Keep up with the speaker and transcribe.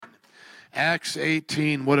Acts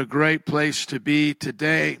 18, what a great place to be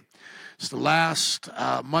today. It's the last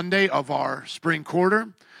Monday of our spring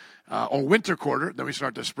quarter, or winter quarter. Then we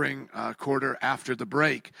start the spring quarter after the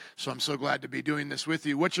break. So I'm so glad to be doing this with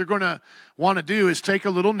you. What you're going to want to do is take a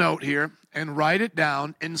little note here and write it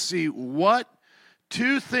down and see what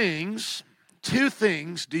two things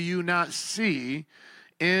do you not see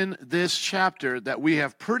in this chapter that we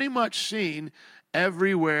have pretty much seen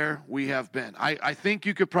everywhere we have been. I think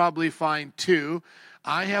you could probably find two.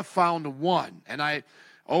 I have found one, and I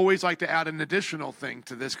always like to add an additional thing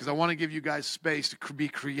to this because I want to give you guys space to be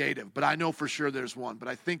creative. But I know for sure there's one, but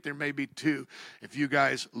I think there may be two if you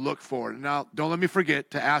guys look for it. Now, don't let me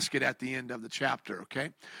forget to ask it at the end of the chapter, okay?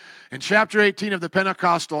 In chapter 18 of the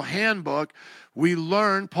Pentecostal handbook, we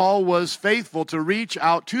learn Paul was faithful to reach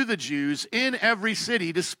out to the Jews in every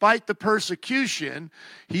city despite the persecution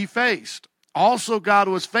he faced. Also, God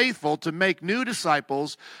was faithful to make new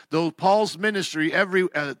disciples, through Paul's ministry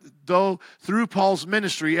everywhere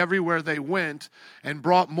they went, and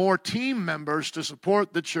brought more team members to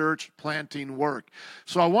support the church planting work.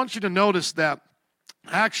 So I want you to notice that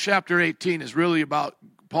Acts chapter 18 is really about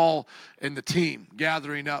Paul and the team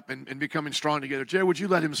gathering up and becoming strong together. Jerry, would you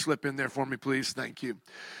let him slip in there for me, please? Thank you.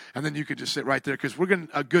 And then you could just sit right there because we're getting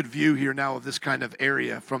a good view here now of this kind of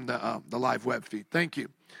area from the live web feed. Thank you.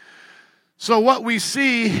 So what we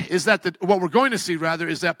see is that what we're going to see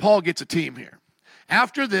is that Paul gets a team here.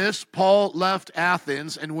 After this, Paul left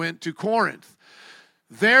Athens and went to Corinth.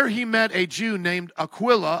 There he met a Jew named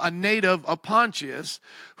Aquila, a native of Pontus,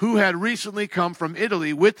 who had recently come from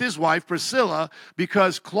Italy with his wife Priscilla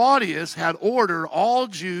because Claudius had ordered all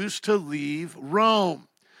Jews to leave Rome.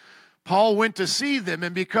 Paul went to see them,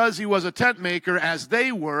 and because he was a tent maker as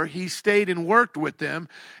they were, he stayed and worked with them.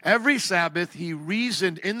 Every Sabbath, he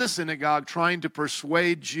reasoned in the synagogue, trying to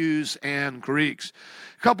persuade Jews and Greeks.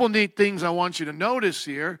 A couple neat things I want you to notice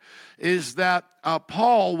here is that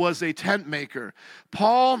Paul was a tent maker.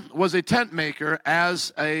 Paul was a tent maker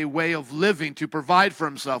as a way of living to provide for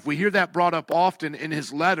himself. We hear that brought up often in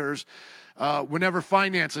his letters. Whenever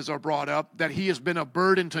finances are brought up, that he has been a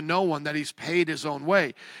burden to no one, that he's paid his own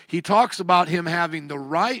way. He talks about him having the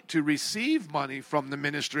right to receive money from the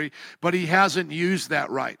ministry, but he hasn't used that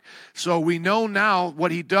right. So we know now what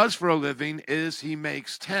he does for a living is he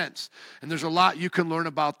makes tents. And there's a lot you can learn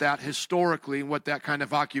about that historically and what that kind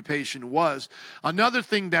of occupation was. Another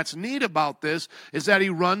thing that's neat about this is that he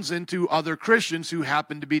runs into other Christians who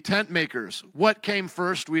happen to be tent makers. What came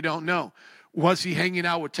first, we don't know. Was he hanging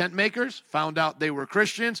out with tent makers, found out they were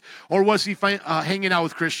Christians, or was he hanging out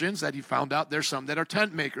with Christians that he found out there's some that are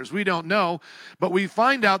tent makers? We don't know, but we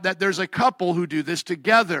find out that there's a couple who do this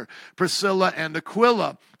together, Priscilla and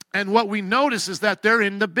Aquila. And what we notice is that they're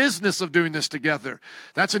in the business of doing this together.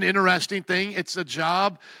 That's an interesting thing. It's a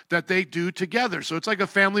job that they do together. So it's like a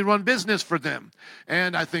family-run business for them.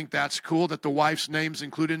 And I think that's cool that the wife's name's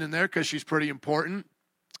included in there because she's pretty important.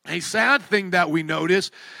 A sad thing that we notice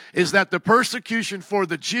is that the persecution for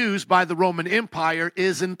the Jews by the Roman Empire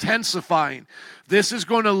is intensifying. This is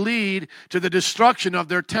going to lead to the destruction of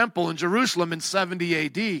their temple in Jerusalem in 70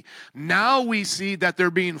 AD. Now we see that they're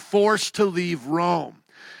being forced to leave Rome.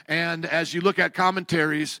 And as you look at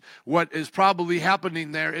commentaries, what is probably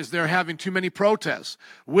happening there is they're having too many protests,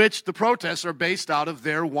 which the protests are based out of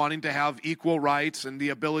their wanting to have equal rights and the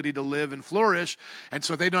ability to live and flourish. And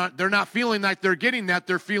so they're not feeling like they're getting that.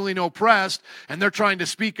 They're feeling oppressed, and they're trying to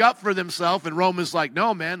speak up for themselves. And Rome is like,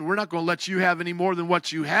 no, man, we're not going to let you have any more than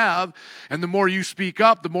what you have. And the more you speak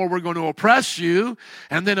up, the more we're going to oppress you.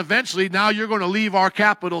 And then eventually, now you're going to leave our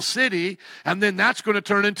capital city. And then that's going to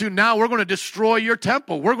turn into, now we're going to destroy your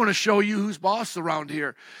temple. We're going to show you who's boss around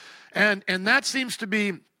here. And that seems to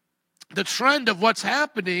be the trend of what's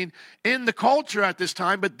happening in the culture at this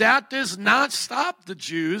time, but that does not stop the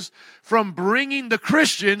Jews from bringing the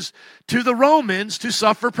Christians to the Romans to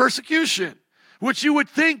suffer persecution, which you would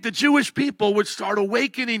think the Jewish people would start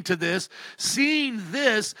awakening to this, seeing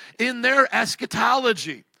this in their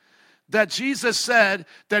eschatology. That Jesus said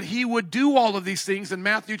that he would do all of these things in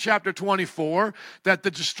Matthew chapter 24, that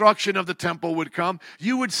the destruction of the temple would come.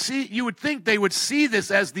 You would think they would see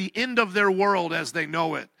this as the end of their world as they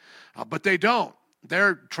know it, but they don't.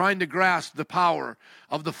 They're trying to grasp the power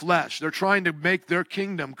of the flesh. They're trying to make their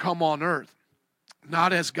kingdom come on earth.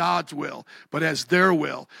 Not as God's will, but as their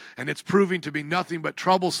will. And it's proving to be nothing but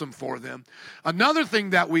troublesome for them. Another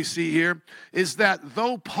thing that we see here is that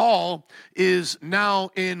though Paul is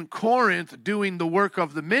now in Corinth doing the work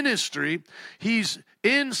of the ministry, he's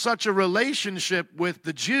in such a relationship with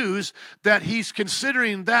the Jews that he's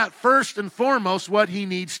considering that first and foremost what he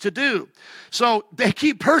needs to do. So they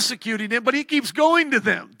keep persecuting him, but he keeps going to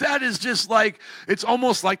them. That is just like, it's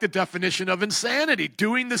almost like the definition of insanity,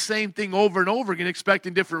 doing the same thing over and over again,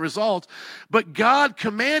 expecting different results. But God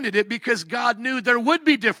commanded it because God knew there would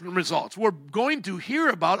be different results. We're going to hear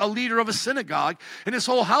about a leader of a synagogue and his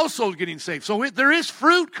whole household getting saved. So there is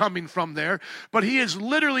fruit coming from there, but he is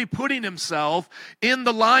literally putting himself in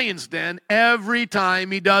the lion's den every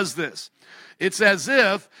time he does this. It's as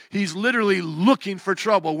if he's literally looking for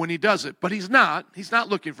trouble when he does it. But he's not. He's not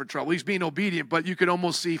looking for trouble. He's being obedient. But you can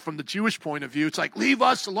almost see from the Jewish point of view, it's like, leave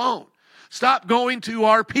us alone. Stop going to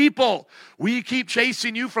our people. We keep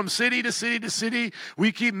chasing you from city to city to city.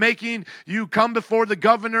 We keep making you come before the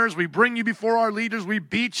governors. We bring you before our leaders. We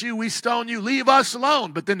beat you. We stone you. Leave us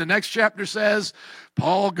alone. But then the next chapter says,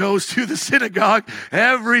 Paul goes to the synagogue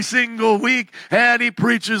every single week and he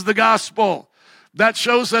preaches the gospel. That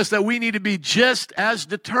shows us that we need to be just as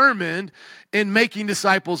determined in making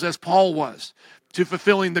disciples as Paul was to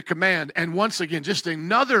fulfilling the command. And once again, just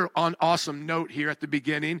another awesome note here at the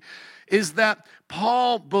beginning is that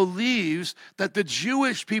Paul believes that the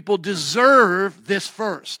Jewish people deserve this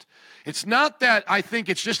first. It's not that I think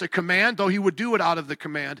it's just a command, though he would do it out of the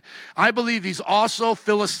command. I believe he's also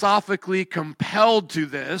philosophically compelled to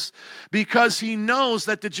this because he knows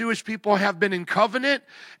that the Jewish people have been in covenant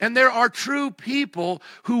and there are true people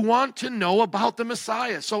who want to know about the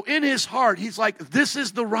Messiah. So in his heart, he's like, this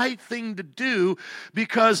is the right thing to do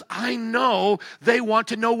because I know they want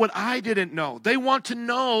to know what I didn't know. They want to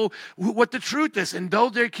know what the truth is. And though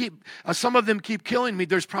they some of them keep killing me,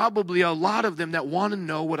 there's probably a lot of them that want to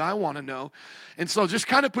know what I want to know. And so just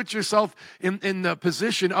kind of put yourself in the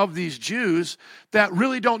position of these Jews that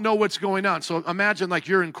really don't know what's going on. So imagine like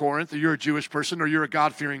you're in Corinth, or you're a Jewish person, or you're a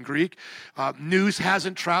God-fearing Greek. News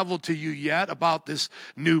hasn't traveled to you yet about this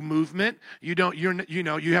new movement. You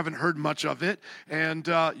haven't heard much of it, and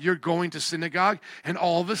you're going to synagogue, and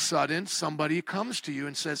all of a sudden somebody comes to you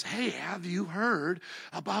and says, "Hey, have you heard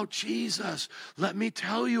about Jesus? Let me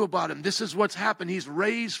tell you about him. This is what's happened. He's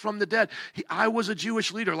raised from the dead." I was a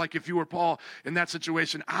Jewish leader, like if you were Paul in that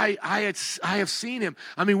situation. I have seen him.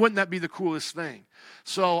 I mean, wouldn't that be the coolest thing?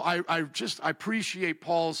 So I appreciate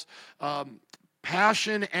Paul's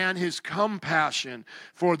passion and his compassion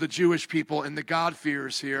for the Jewish people and the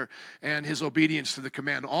God-fearers here and his obedience to the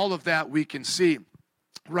command. All of that we can see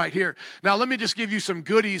right here. Now, let me just give you some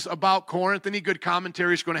goodies about Corinth. Any good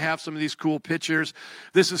commentary is going to have some of these cool pictures.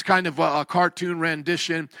 This is kind of a cartoon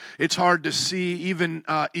rendition. It's hard to see even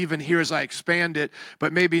here as I expand it,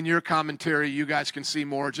 but maybe in your commentary you guys can see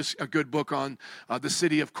more. Just a good book on the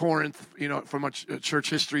city of Corinth, from a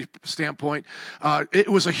church history standpoint. It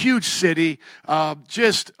was a huge city,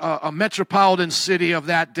 just a metropolitan city of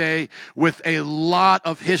that day with a lot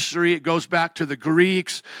of history. It goes back to the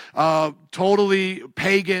Greeks, totally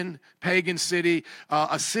pagan city,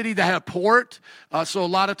 a city that had a port. So a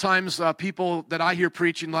lot of times people that I hear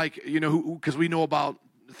preaching, like, because we know about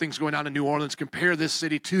things going on in New Orleans, compare this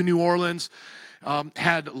city to New Orleans.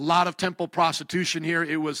 Had a lot of temple prostitution here.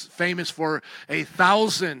 It was famous for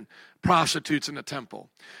 1,000 prostitutes in the temple.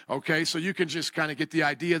 Okay, so you can just kind of get the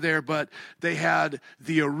idea there, but they had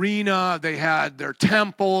the arena, they had their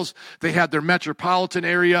temples, they had their metropolitan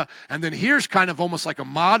area, and then here's kind of almost like a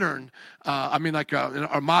modern, a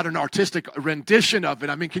modern artistic rendition of it.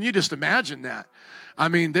 I mean, can you just imagine that? I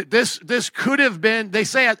mean, this could have been, they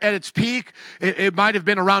say at its peak, it might have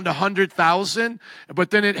been around 100,000, but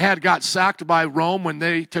then it had got sacked by Rome when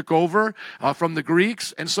they took over from the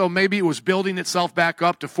Greeks, and so maybe it was building itself back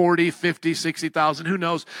up to 40, 50, 60,000, who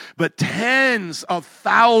knows, but tens of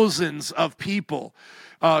thousands of people.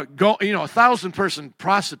 1,000-person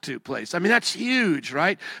prostitute place. I mean, that's huge,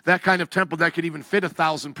 right? That kind of temple that could even fit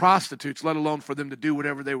 1,000 prostitutes, let alone for them to do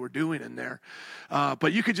whatever they were doing in there.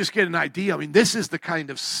 But you could just get an idea. I mean, this is the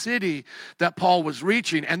kind of city that Paul was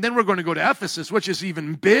reaching. And then we're going to go to Ephesus, which is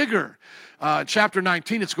even bigger. Chapter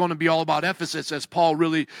 19, it's going to be all about Ephesus as Paul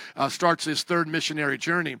really starts his third missionary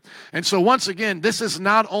journey. And so once again, this is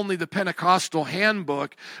not only the Pentecostal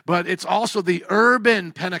handbook, but it's also the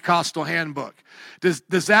urban Pentecostal handbook.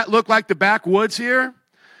 Does that look like the backwoods here?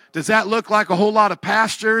 Does that look like a whole lot of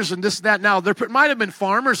pastures and this and that? Now, there might have been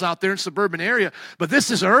farmers out there in suburban area, but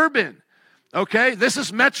this is urban. Okay, this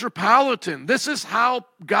is metropolitan. This is how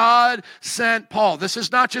God sent Paul. This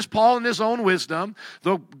is not just Paul in his own wisdom,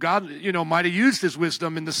 though God, might have used his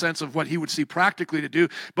wisdom in the sense of what he would see practically to do,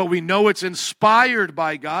 but we know it's inspired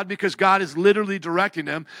by God because God is literally directing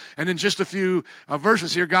him. And in just a few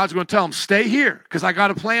verses here, God's going to tell him, stay here because I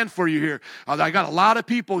got a plan for you here. I got a lot of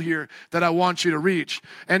people here that I want you to reach.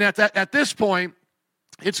 And at this point,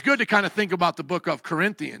 it's good to kind of think about the book of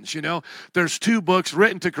Corinthians. There's 2 books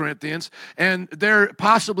written to Corinthians, and there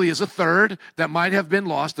possibly is a third that might have been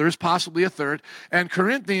lost. There is possibly a third. And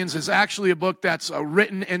Corinthians is actually a book that's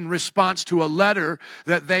written in response to a letter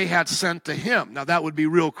that they had sent to him. Now, that would be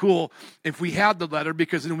real cool if we had the letter,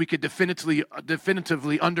 because then we could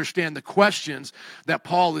definitively understand the questions that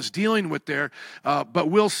Paul is dealing with there.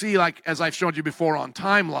 But we'll see, like as I've showed you before on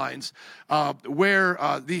timelines, where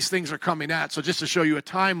these things are coming at. So just to show you a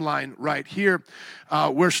timeline right here,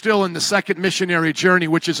 we're still in the second missionary journey,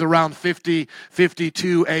 which is around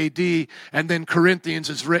 52 AD, and then Corinthians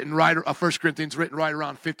is written right, 1 Corinthians written right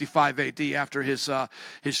around 55 AD after his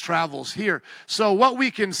travels here. So what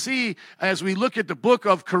we can see as we look at the book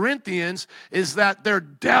of Corinthians is that they're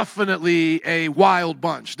definitely a wild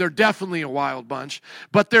bunch. They're definitely a wild bunch,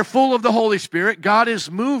 but they're full of the Holy Spirit. God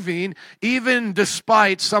is moving even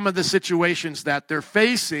despite some of the situations that they're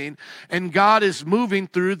facing, and God is moving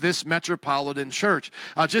through this metropolitan church.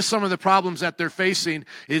 Just some of the problems that they're facing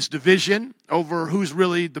is division over who's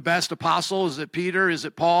really the best apostle. Is it Peter? Is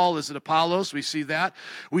it Paul? Is it Apollos? We see that.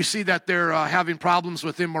 We see that they're having problems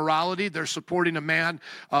with immorality. They're supporting a man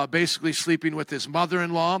basically sleeping with his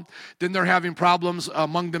mother-in-law. Then they're having problems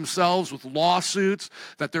among themselves with lawsuits,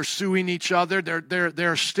 that they're suing each other.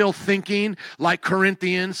 They're still thinking like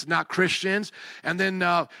Corinthians, not Christians. And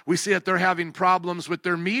then we see that they're having problems with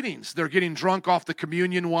their meetings. They're getting drunk off the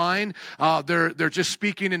communion wine. They're just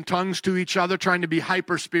speaking in tongues to each other, trying to be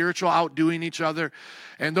hyper-spiritual, outdoing each other.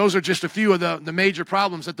 And those are just a few of the major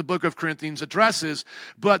problems that the book of Corinthians addresses.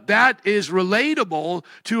 But that is relatable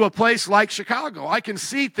to a place like Chicago. I can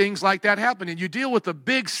see things like that happening. You deal with a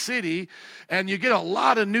big city and you get a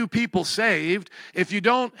lot of new people saved. If you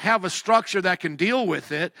don't have a structure that can deal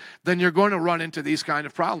with it, then you're going to run into these kind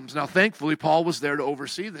of problems. Now, thankfully, Paul was there to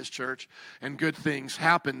oversee this church, and good things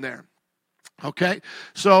happened there. Okay,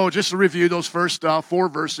 so just to review those first 4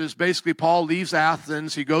 verses, basically Paul leaves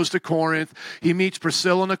Athens, he goes to Corinth, he meets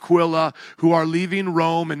Priscilla and Aquila, who are leaving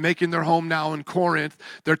Rome and making their home now in Corinth.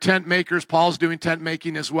 They're tent makers, Paul's doing tent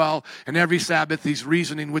making as well, and every Sabbath he's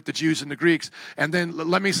reasoning with the Jews and the Greeks. And then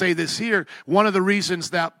let me say this here, one of the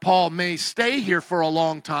reasons that Paul may stay here for a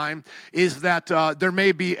long time is that there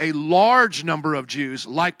may be a large number of Jews,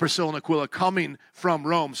 like Priscilla and Aquila, coming from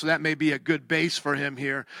Rome, so that may be a good base for him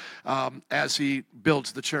here as he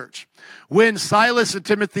builds the church. When Silas and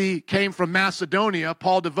Timothy came from Macedonia,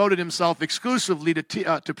 Paul devoted himself exclusively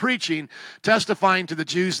to preaching, testifying to the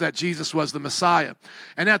Jews that Jesus was the Messiah.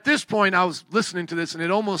 And at this point, I was listening to this, and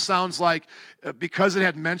it almost sounds like because it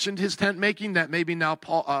had mentioned his tent making, that maybe now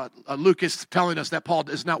Luke is telling us that Paul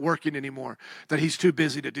is not working anymore, that he's too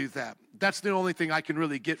busy to do that. That's the only thing I can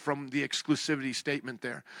really get from the exclusivity statement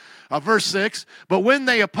there. Verse 6, but when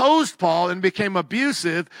they opposed Paul and became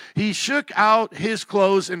abusive, he shook out his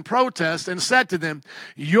clothes in protest and said to them,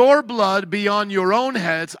 your blood be on your own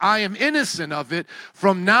heads. I am innocent of it.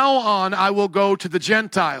 From now on, I will go to the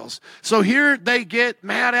Gentiles. So here they get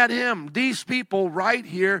mad at him. These people right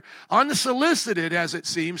here, unsolicited as it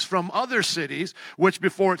seems, from other cities, which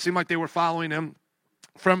before it seemed like they were following him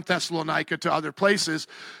from Thessalonica to other places.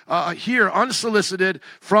 Here, unsolicited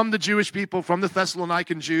from the Jewish people, from the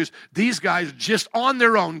Thessalonican Jews, these guys just on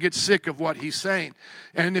their own get sick of what he's saying.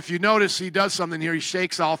 And if you notice, he does something here. He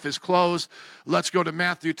shakes off his clothes. Let's go to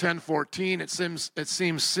Matthew 10:14. It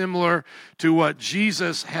seems similar to what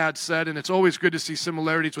Jesus had said, and it's always good to see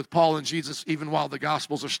similarities with Paul and Jesus, even while the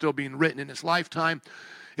Gospels are still being written in his lifetime.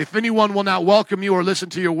 If anyone will not welcome you or listen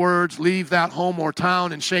to your words, leave that home or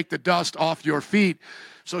town and shake the dust off your feet.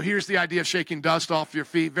 So here's the idea of shaking dust off your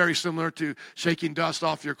feet, very similar to shaking dust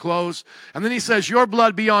off your clothes. And then he says, your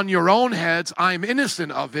blood be on your own heads. I'm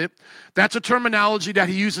innocent of it. That's a terminology that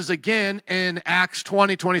he uses again in Acts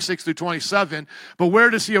 20:26 through 27. But where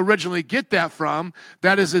does he originally get that from?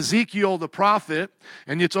 That is Ezekiel the prophet.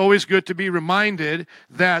 And it's always good to be reminded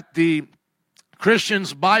that the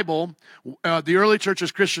Christians' Bible, the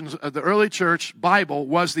early church Bible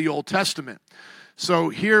was the Old Testament. So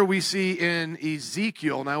here we see in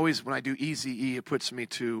Ezekiel, and when I do EZE, it puts me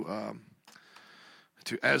to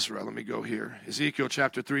to Ezra. Let me go here. Ezekiel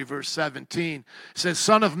chapter 3, verse 17 says,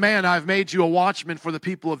 Son of man, I've made you a watchman for the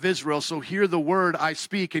people of Israel, so hear the word I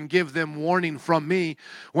speak and give them warning from me.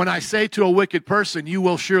 When I say to a wicked person, you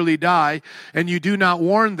will surely die, and you do not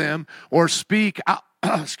warn them or speak out,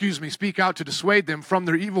 speak out to dissuade them from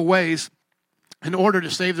their evil ways, in order to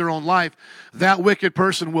save their own life, that wicked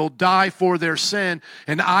person will die for their sin,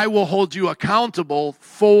 and I will hold you accountable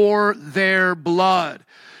for their blood.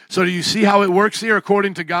 So do you see how it works here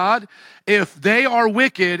according to God? If they are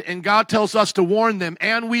wicked and God tells us to warn them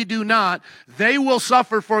and we do not, they will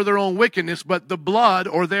suffer for their own wickedness, but the blood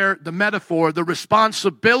or the metaphor, the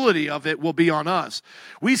responsibility of it will be on us.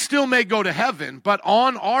 We still may go to heaven, but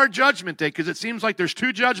on our judgment day, because it seems like there's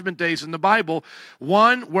 2 judgment days in the Bible,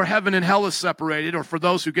 one where heaven and hell is separated, or for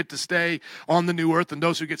those who get to stay on the new earth and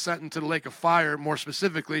those who get sent into the lake of fire, more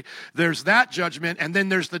specifically, there's that judgment, and then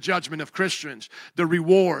there's the judgment of Christians, the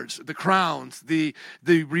rewards, the crowns, the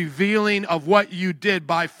revealing of what you did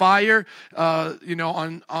by fire,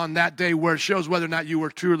 on that day, where it shows whether or not you were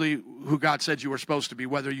truly who God said you were supposed to be,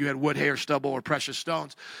 whether you had wood, hair, stubble, or precious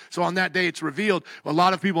stones. So on that day, it's revealed. A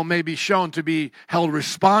lot of people may be shown to be held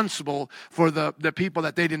responsible for the people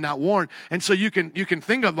that they did not warn. And so you can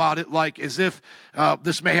think about it like as if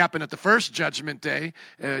this may happen at the first judgment day.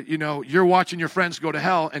 You're watching your friends go to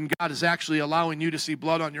hell, and God is actually allowing you to see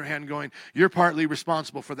blood on your hand going, you're partly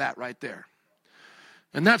responsible for that right there.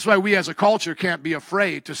 And that's why we as a culture can't be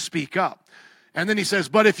afraid to speak up. And then he says,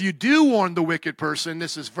 but if you do warn the wicked person,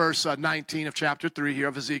 this is verse 19 of chapter 3 here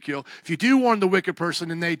of Ezekiel, if you do warn the wicked person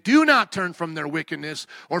and they do not turn from their wickedness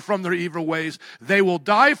or from their evil ways, they will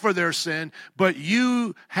die for their sin, but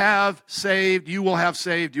you will have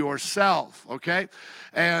saved yourself, okay?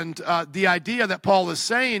 And the idea that Paul is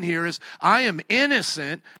saying here is, I am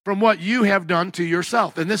innocent from what you have done to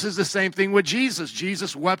yourself. And this is the same thing with Jesus.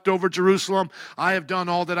 Jesus wept over Jerusalem. I have done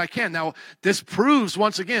all that I can. Now, this proves,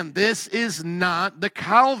 once again, this is not the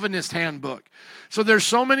Calvinist handbook. So there's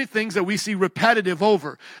so many things that we see repetitive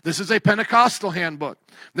over. This is a Pentecostal handbook.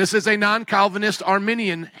 This is a non-Calvinist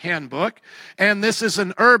Arminian handbook. And this is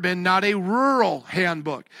an urban, not a rural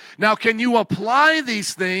handbook. Now, can you apply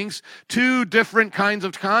these things to different kinds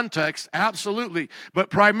of contexts? Absolutely.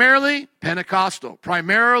 But primarily Pentecostal,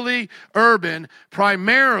 primarily urban,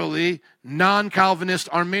 primarily non-Calvinist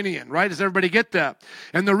Arminian, right? Does everybody get that?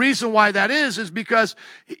 And the reason why that is because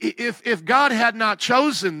if God had not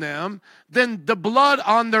chosen them, then the blood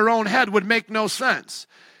on their own head would make no sense.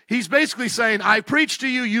 He's basically saying, I preached to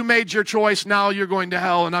you, you made your choice, now you're going to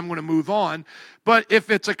hell and I'm going to move on. But if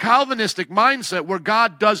it's a Calvinistic mindset where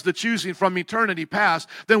God does the choosing from eternity past,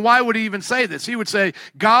 then why would he even say this? He would say,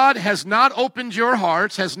 God has not opened your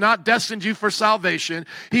hearts, has not destined you for salvation.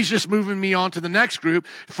 He's just moving me on to the next group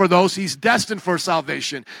for those he's destined for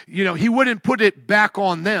salvation. He wouldn't put it back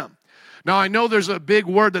on them. Now, I know there's a big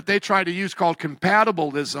word that they try to use called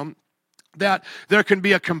compatibilism, that there can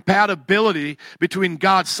be a compatibility between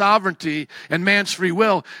God's sovereignty and man's free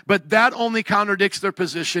will, but that only contradicts their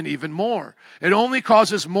position even more. It only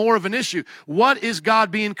causes more of an issue. What is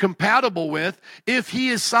God being compatible with if he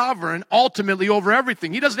is sovereign ultimately over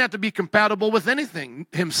everything? He doesn't have to be compatible with anything,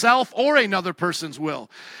 himself or another person's will.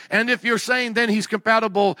 And if you're saying then he's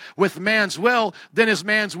compatible with man's will, then is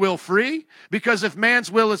man's will free? Because if man's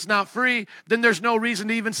will is not free, then there's no reason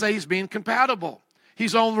to even say he's being compatible.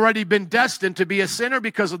 He's already been destined to be a sinner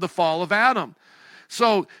because of the fall of Adam.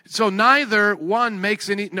 So neither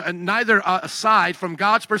side, from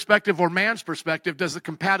God's perspective or man's perspective, does the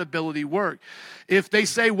compatibility work. If they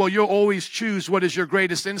say, well, you'll always choose what is your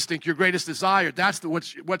greatest instinct, your greatest desire, that's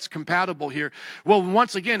what's compatible here. Well,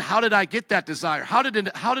 once again, how did I get that desire? How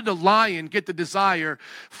did a lion get the desire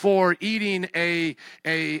for eating a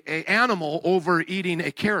animal over eating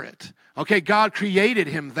a carrot? Okay, God created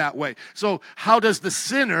him that way. So how does the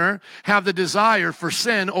sinner have the desire for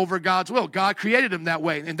sin over God's will? God created him that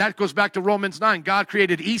way. And that goes back to Romans 9. God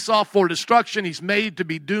created Esau for destruction. He's made to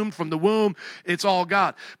be doomed from the womb. It's all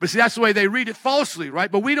God. But see, that's the way they read it falsely,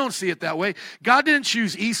 right? But we don't see it that way. God didn't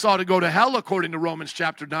choose Esau to go to hell according to Romans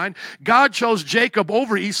chapter 9. God chose Jacob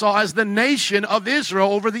over Esau as the nation of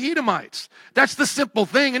Israel over the Edomites. That's the simple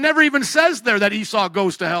thing. It never even says there that Esau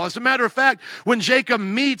goes to hell. As a matter of fact, when Jacob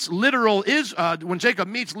meets literal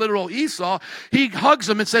Esau, he hugs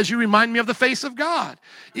him and says, you remind me of the face of God.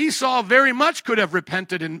 Esau very much could have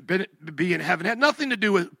repented and be in heaven. It had nothing to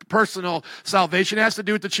do with personal salvation. It has to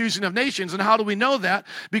do with the choosing of nations. And how do we know that?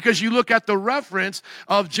 Because you look at the reference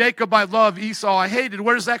of Jacob I love, Esau I hated.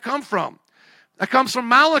 Where does that come from? That comes from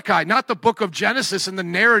Malachi, not the book of Genesis and the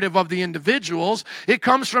narrative of the individuals. It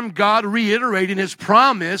comes from God reiterating his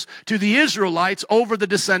promise to the Israelites over the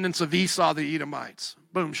descendants of Esau, the Edomites.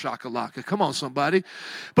 Boom, shakalaka. Come on, somebody.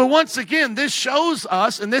 But once again, this shows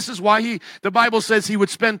us, and this is why the Bible says he would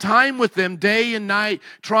spend time with them day and night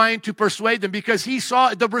trying to persuade them, because he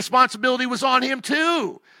saw the responsibility was on him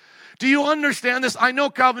too. Do you understand this? I know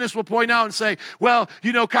Calvinists will point out and say, well,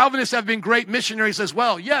 Calvinists have been great missionaries as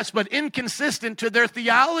well. Yes, but inconsistent to their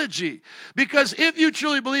theology. Because if you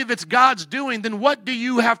truly believe it's God's doing, then what do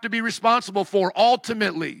you have to be responsible for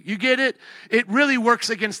ultimately? You get it? It really works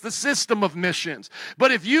against the system of missions.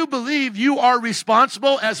 But if you believe you are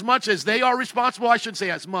responsible as much as they are responsible, I shouldn't say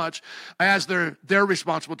as much as they're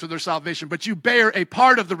responsible to their salvation, but you bear a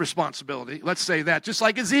part of the responsibility. Let's say that, just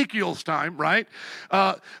like Ezekiel's time, right?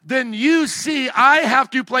 Then you see, I have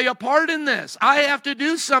to play a part in this. I have to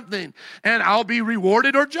do something, and I'll be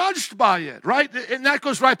rewarded or judged by it, right? And that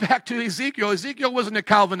goes right back to Ezekiel. Ezekiel wasn't a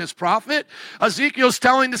Calvinist prophet. Ezekiel's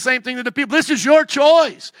telling the same thing to the people. This is your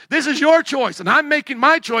choice. This is your choice, and I'm making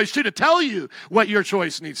my choice too to tell you what your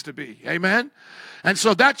choice needs to be. Amen? And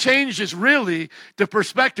so that changes really the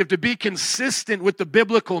perspective to be consistent with the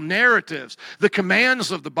biblical narratives, the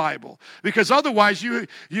commands of the Bible. Because otherwise you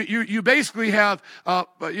basically have,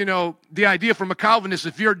 the idea from a Calvinist,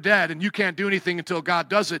 if you're dead and you can't do anything until God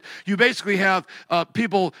does it, you basically have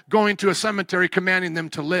people going to a cemetery commanding them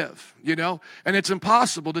to live, and it's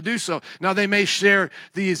impossible to do so. Now they may share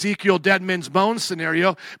the Ezekiel dead men's bones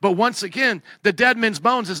scenario, but once again, the dead men's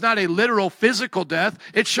bones is not a literal physical death.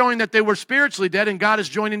 It's showing that they were spiritually dead, and God is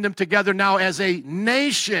joining them together now as a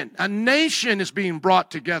nation. A nation is being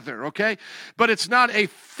brought together, okay? But it's not a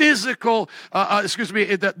physical,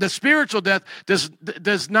 the spiritual death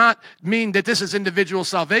does not mean that this is individual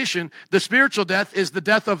salvation. The spiritual death is the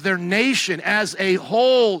death of their nation as a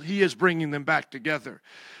whole. He is bringing them back together.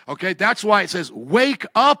 Okay, that's why it says, wake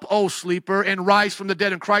up, O sleeper, and rise from the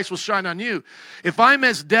dead, and Christ will shine on you. If I'm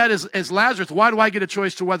as dead as Lazarus, why do I get a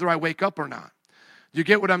choice to whether I wake up or not? You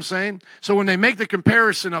get what I'm saying? So when they make the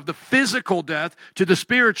comparison of the physical death to the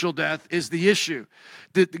spiritual death is the issue.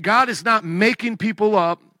 God is not making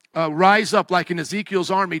people rise up like in Ezekiel's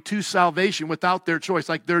army to salvation without their choice,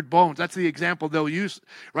 like their bones. That's the example they'll use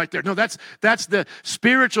right there. No, that's the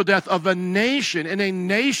spiritual death of a nation, and a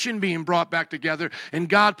nation being brought back together and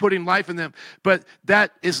God putting life in them. But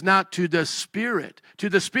that is not to the spirit. To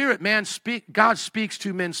the spirit, God speaks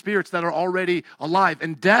to men's spirits that are already alive.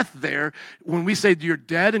 And death there, when we say you're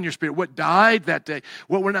dead in your spirit, what died that day?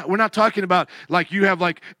 What we're not talking about like you have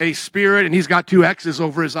like a spirit and he's got two X's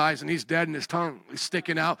over his eyes and he's dead and his tongue is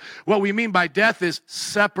sticking out. What we mean by death is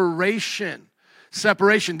separation.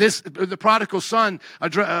 Separation. The prodigal son,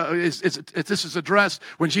 this is addressed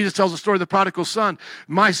when Jesus tells the story of the prodigal son.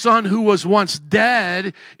 My son who was once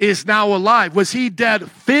dead is now alive. Was he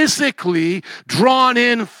dead physically, drawn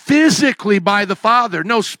in physically by the Father?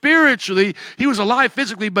 No, spiritually, he was alive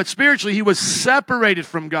physically, but spiritually he was separated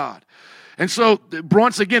from God. And so,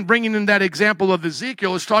 once again, bringing in that example of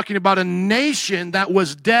Ezekiel is talking about a nation that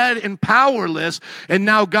was dead and powerless, and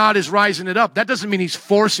now God is rising it up. That doesn't mean he's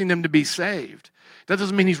forcing them to be saved. That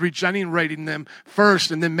doesn't mean he's regenerating them first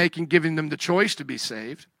and then giving them the choice to be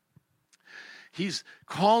saved. He's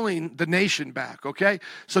calling the nation back, okay?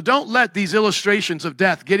 So don't let these illustrations of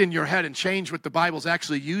death get in your head and change what the Bible's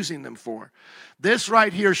actually using them for. This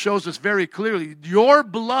right here shows us very clearly, your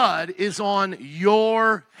blood is on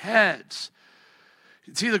your heads.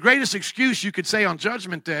 See, the greatest excuse you could say on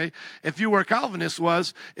Judgment Day, if you were a Calvinist,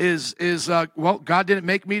 is God didn't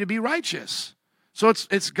make me to be righteous. So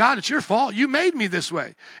it's God, it's your fault. You made me this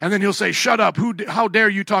way. And then he'll say, shut up. How dare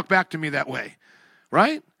you talk back to me that way?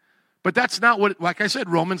 Right? But that's not what, like I said,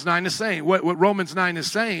 Romans 9 is saying. What Romans 9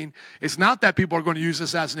 is saying is not that people are going to use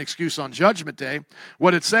this as an excuse on Judgment Day.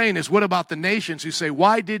 What it's saying is, what about the nations who say,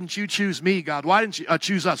 why didn't you choose me, God? Why didn't you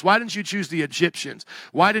choose us? Why didn't you choose the Egyptians?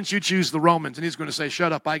 Why didn't you choose the Romans? And he's going to say,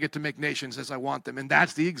 shut up, I get to make nations as I want them. And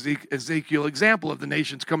that's the Ezekiel example of the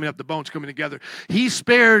nations coming up, the bones coming together. He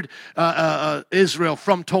spared Israel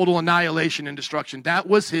from total annihilation and destruction. That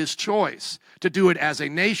was his choice, to do it as a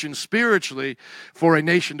nation spiritually, for a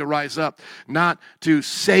nation to rise up, not to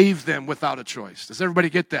save them without a choice. Does everybody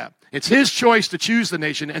get that? It's his choice to choose the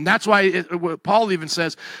nation, and that's why Paul even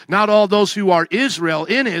says, not all those who are Israel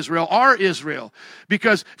in Israel are Israel.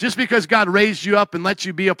 Because just because God raised you up and let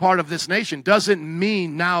you be a part of this nation doesn't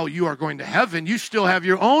mean now you are going to heaven. You still have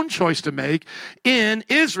your own choice to make in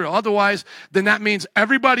Israel. Otherwise, then that means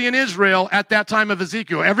everybody in Israel at that time of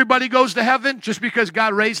Ezekiel, everybody goes to heaven just because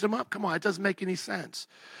God raised them up? Come on, it doesn't make any sense.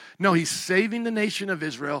 No, he's saving the nation of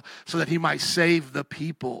Israel so that he might save the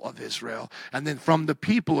people of Israel. And then from the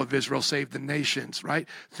people of Israel, save the nations, right?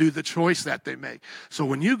 Through the choice that they make. So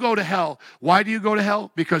when you go to hell, why do you go to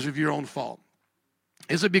hell? Because of your own fault.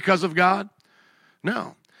 Is it because of God?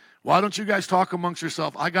 No. Why don't you guys talk amongst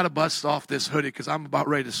yourself? I got to bust off this hoodie because I'm about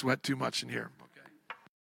ready to sweat too much in here.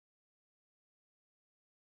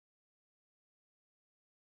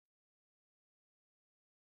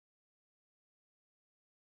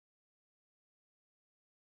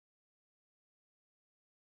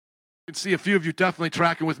 I can see a few of you definitely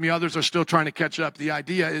tracking with me. Others are still trying to catch up. The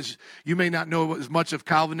idea is you may not know as much of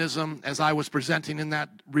Calvinism as I was presenting in that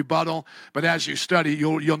rebuttal, but as you study,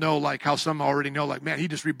 you'll know like how some already know, like, man, he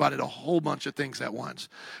just rebutted a whole bunch of things at once.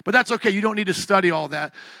 But that's okay. You don't need to study all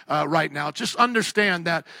that right now. Just understand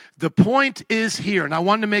that the point is here, and I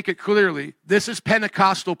wanted to make it clearly, this is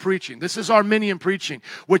Pentecostal preaching. This is Arminian preaching,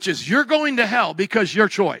 which is you're going to hell because your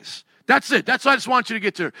choice. That's it. That's what I just want you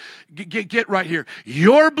to get right here.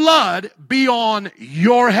 Your blood be on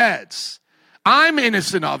your heads. I'm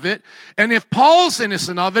innocent of it. And if Paul's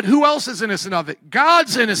innocent of it, who else is innocent of it?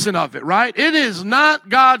 God's innocent of it, right? It is not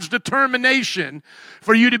God's determination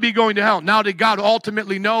for you to be going to hell. Now, did God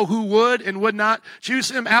ultimately know who would and would not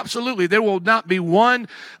choose him? Absolutely. There will not be one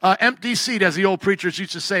empty seat, as the old preachers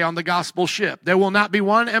used to say, on the gospel ship. There will not be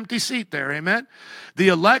one empty seat there. Amen? The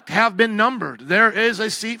elect have been numbered. There is a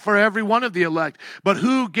seat for every one of the elect. But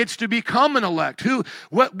who gets to become an elect?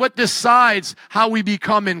 What decides how we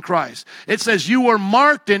become in Christ? It says you were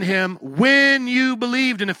marked in him when you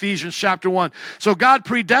believed in Ephesians chapter 1. So God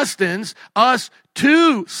predestines us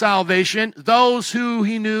to salvation, those who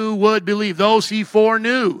he knew would believe, those he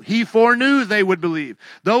foreknew. He foreknew they would believe.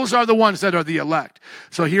 Those are the ones that are the elect.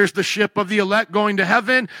 So here's the ship of the elect going to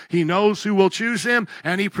heaven. He knows who will choose him,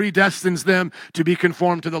 and he predestines them to be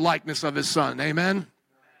conformed to the likeness of his Son. Amen?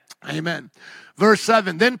 Amen. Verse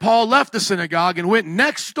 7, then Paul left the synagogue and went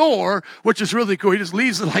next door, which is really cool. He just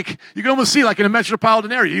leaves it like, you can almost see like in a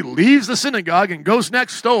metropolitan area. He leaves the synagogue and goes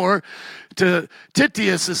next door to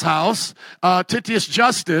Titius's house, Titius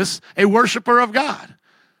Justus, a worshiper of God.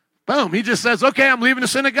 Boom. He just says, okay, I'm leaving the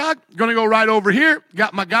synagogue. Going to go right over here.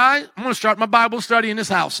 Got my guy. I'm going to start my Bible study in his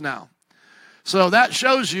house now. So that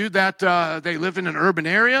shows you that they live in an urban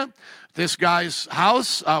area. This guy's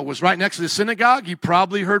house was right next to the synagogue. He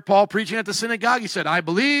probably heard Paul preaching at the synagogue. He said, I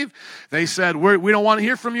believe. They said, we don't want to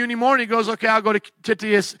hear from you anymore. And he goes, okay, I'll go to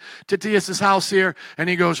Titius's house here. And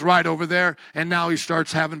he goes right over there. And now he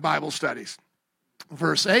starts having Bible studies.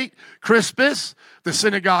 Verse 8, Crispus, the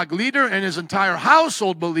synagogue leader, and his entire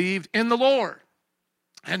household believed in the Lord.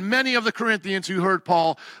 And many of the Corinthians who heard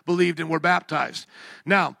Paul believed and were baptized.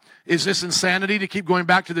 Now, is this insanity to keep going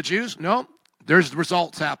back to the Jews? No. There's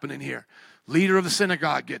results happening here. Leader of the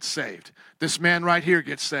synagogue gets saved. This man right here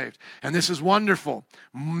gets saved. And this is wonderful.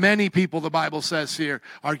 Many people, the Bible says here,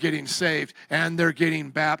 are getting saved and they're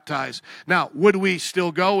getting baptized. Now, would we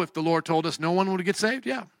still go if the Lord told us no one would get saved?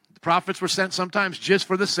 Yeah. The prophets were sent sometimes just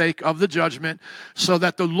for the sake of the judgment so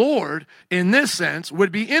that the Lord, in this sense,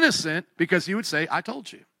 would be innocent because he would say, I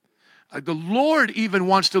told you. The Lord even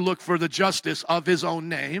wants to look for the justice of his own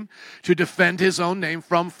name to defend his own name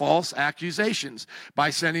from false accusations by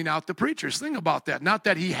sending out the preachers. Think about that. Not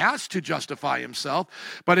that he has to justify himself,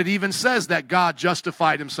 but it even says that God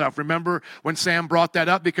justified himself. Remember when Sam brought that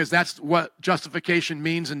up? Because that's what justification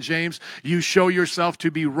means in James. You show yourself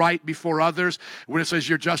to be right before others. When it says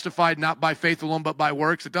you're justified not by faith alone, but by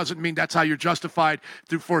works, it doesn't mean that's how you're justified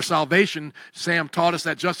for salvation. Sam taught us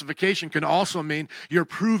that justification can also mean you're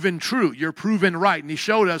proven true. You're proven right. And he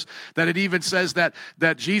showed us that it even says that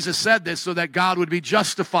Jesus said this so that God would be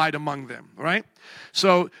justified among them, right?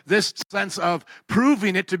 So this sense of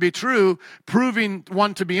proving it to be true, proving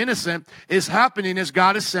one to be innocent, is happening as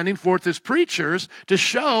God is sending forth his preachers to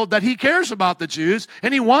show that he cares about the Jews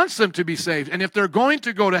and he wants them to be saved. And if they're going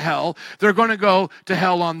to go to hell, they're going to go to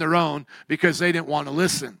hell on their own because they didn't want to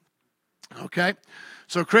listen. Okay?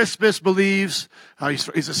 So Crispus believes,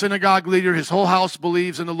 he's a synagogue leader, his whole house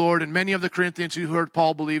believes in the Lord, and many of the Corinthians who heard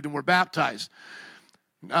Paul believed and were baptized.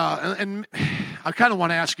 And I kind of want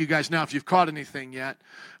to ask you guys now if you've caught anything yet,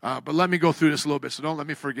 but let me go through this a little bit, so don't let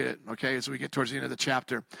me forget it, okay, as we get towards the end of the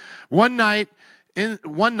chapter. One night,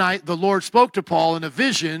 the Lord spoke to Paul in a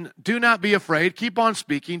vision, do not be afraid, keep on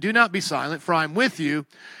speaking, do not be silent, for I'm with you,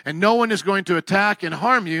 and no one is going to attack and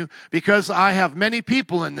harm you, because I have many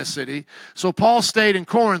people in this city. So Paul stayed in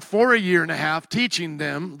Corinth for a year and a half, teaching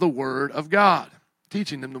them the word of God.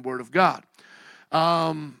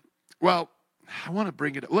 Well, I want to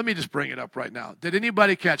bring it up. Let me just bring it up right now. Did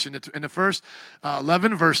anybody catch in the first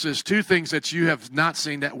 11 verses, two things that you have not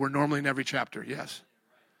seen that were normally in every chapter? Yes.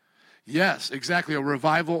 Yes, exactly, a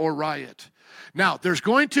revival or riot. Now, there's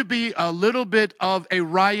going to be a little bit of a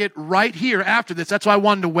riot right here after this. That's why I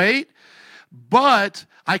wanted to wait. But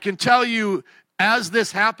I can tell you, as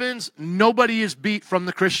this happens, nobody is beat from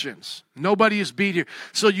the Christians. Nobody is beat here.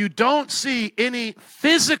 So you don't see any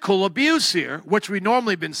physical abuse here, which we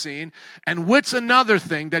normally been seeing. And what's another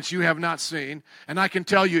thing that you have not seen? And I can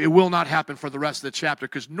tell you it will not happen for the rest of the chapter,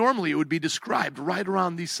 because normally it would be described right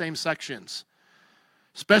around these same sections.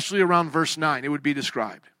 Especially around verse 9, it would be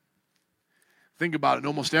described. Think about it. In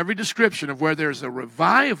almost every description of where there's a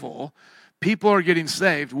revival, people are getting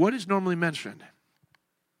saved. What is normally mentioned?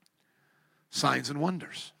 Signs and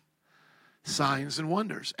wonders. Signs and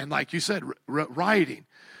wonders. And like you said, rioting.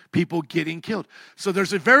 People getting killed. So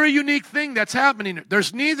there's a very unique thing that's happening.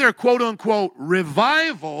 There's neither quote-unquote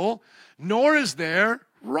revival, nor is there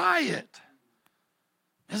riot.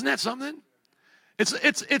 Isn't that something?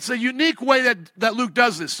 It's a unique way that Luke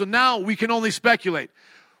does this. So now we can only speculate.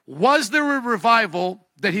 Was there a revival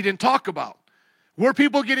that he didn't talk about? Were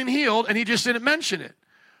people getting healed and he just didn't mention it?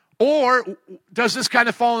 Or does this kind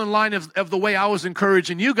of fall in line of the way I was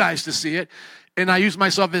encouraging you guys to see it? And I use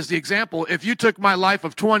myself as the example. If you took my life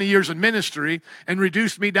of 20 years in ministry and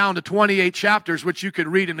reduced me down to 28 chapters, which you could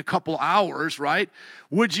read in a couple hours, right?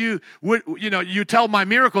 You tell my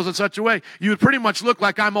miracles in such a way, you would pretty much look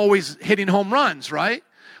like I'm always hitting home runs, right?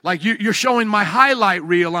 Like you're showing my highlight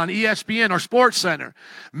reel on ESPN or Sports Center.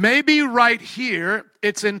 Maybe right here,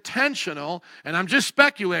 it's intentional, and I'm just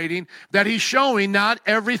speculating, that he's showing not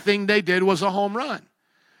everything they did was a home run.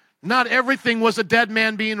 Not everything was a dead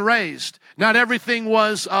man being raised. Not everything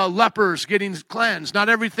was lepers getting cleansed. Not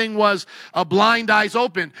everything was blind eyes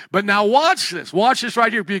open. But now watch this. Watch this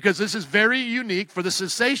right here, because this is very unique for the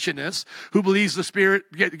cessationists who believes the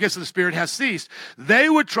gifts of the Spirit has ceased. They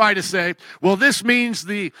would try to say, well, this means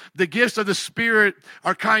the gifts of the Spirit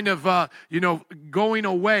are kind of, going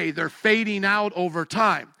away. They're fading out over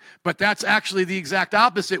time. But that's actually the exact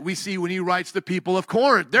opposite we see when he writes the people of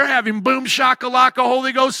Corinth. They're having boom shakalaka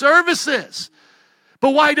Holy Ghost services.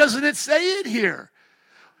 But why doesn't it say it here?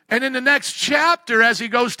 And in the next chapter, as he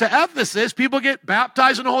goes to Ephesus, people get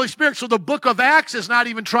baptized in the Holy Spirit. So the book of Acts is not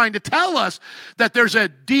even trying to tell us that there's a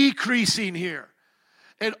decreasing here.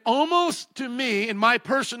 It almost, to me, in my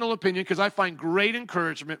personal opinion, because I find great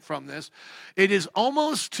encouragement from this, it is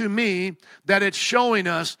almost to me that it's showing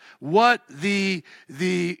us what the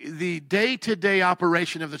day-to-day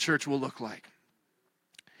operation of the church will look like.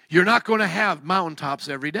 You're not going to have mountaintops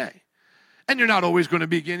every day. And you're not always going to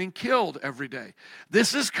be getting killed every day.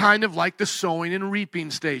 This is kind of like the sowing and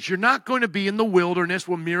reaping stage. You're not going to be in the wilderness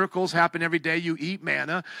where miracles happen every day. You eat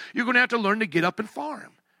manna. You're going to have to learn to get up and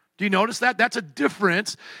farm. Do you notice that? That's a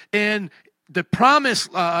difference in the promise,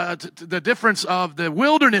 the difference of the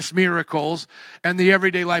wilderness miracles and the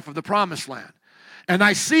everyday life of the promised land. And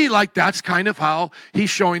I see like that's kind of how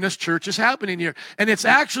he's showing us church is happening here. And it's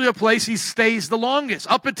actually a place he stays the longest.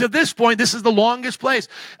 Up until this point, this is the longest place.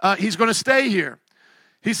 He's going to stay here.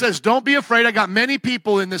 He says, don't be afraid. I got many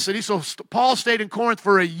people in this city. So Paul stayed in Corinth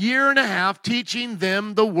for a year and a half teaching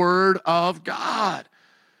them the word of God.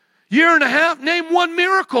 Year and a half? Name one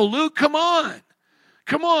miracle, Luke. Come on.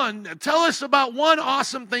 Come on. Tell us about one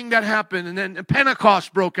awesome thing that happened, and then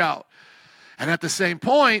Pentecost broke out. And at the same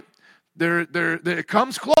point, it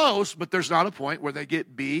comes close, but there's not a point where they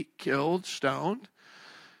get beat, killed, stoned.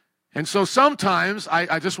 And so sometimes,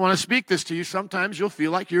 I just want to speak this to you, sometimes you'll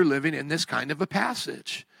feel like you're living in this kind of a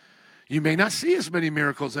passage. You may not see as many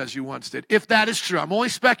miracles as you once did. If that is true, I'm only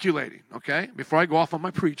speculating, okay? Before I go off on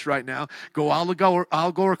my preach right now, go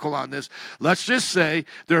allegorical on this. Let's just say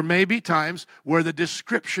there may be times where the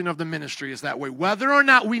description of the ministry is that way. Whether or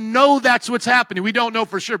not we know that's what's happening, we don't know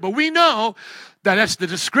for sure. But we know that that's the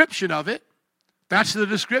description of it. That's the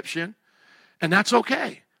description. And that's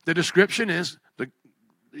okay. The description is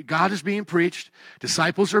God is being preached,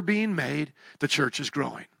 disciples are being made, the church is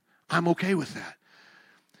growing. I'm okay with that.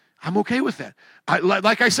 I'm okay with that.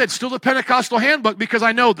 Like I said, still the Pentecostal handbook, because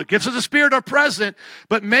I know the gifts of the Spirit are present,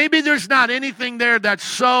 but maybe there's not anything there that's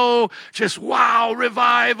so just, wow,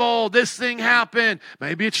 revival, this thing happened.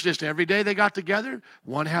 Maybe it's just every day they got together.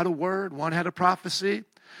 One had a word, one had a prophecy.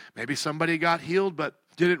 Maybe somebody got healed, but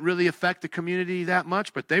didn't really affect the community that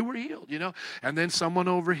much, but they were healed, And then someone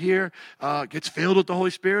over here gets filled with the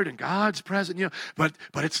Holy Spirit and God's present, But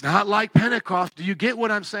it's not like Pentecost. Do you get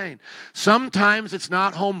what I'm saying? Sometimes it's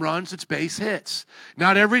not home runs, it's base hits.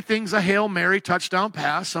 Not everything's a Hail Mary touchdown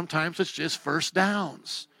pass. Sometimes it's just first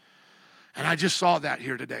downs. And I just saw that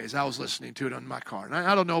here today as I was listening to it on my car. And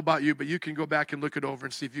I don't know about you, but you can go back and look it over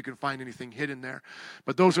and see if you can find anything hidden there.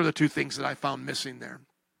 But those are the two things that I found missing there.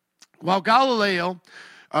 While Galileo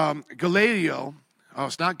Galileo, oh,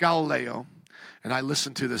 it's not Galileo, and I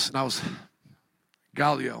listened to this, and I was,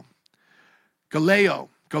 Galileo,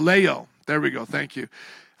 there we go, thank you.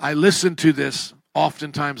 I listened to this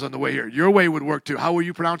oftentimes on the way here. Your way would work too. How were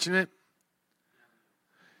you pronouncing it?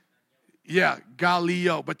 Yeah,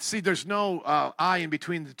 Galileo. But see, there's no I in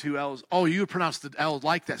between the two L's. Oh, you pronounced the L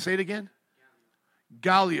like that. Say it again.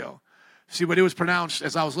 Galileo. See, but it was pronounced,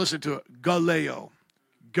 as I was listening to it, Galileo.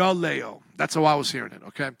 Galileo. That's how I was hearing it,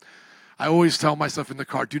 okay? I always tell myself in the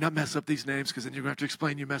car, do not mess up these names, because then you're going to have to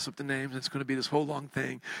explain you mess up the names. And it's going to be this whole long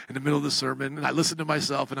thing in the middle of the sermon. And I listen to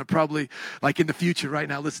myself, and I'm probably, like in the future right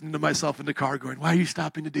now, listening to myself in the car going, why are you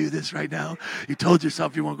stopping to do this right now? You told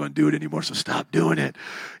yourself you weren't going to do it anymore, so stop doing it.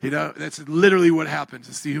 You know, that's literally what happens.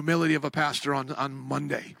 It's the humility of a pastor on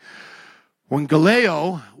Monday. When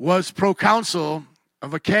Galileo was proconsul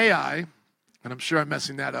of Achaia, and I'm sure I'm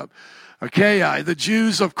messing that up, Achaia, the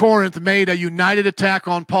Jews of Corinth made a united attack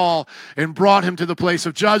on Paul and brought him to the place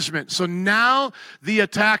of judgment. So now the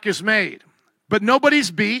attack is made. But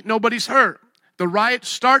nobody's beat, nobody's hurt. The riot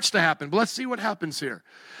starts to happen. But let's see what happens here.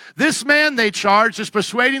 This man, they charged, is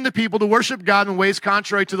persuading the people to worship God in ways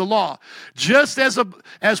contrary to the law. Just as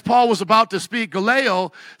Paul was about to speak,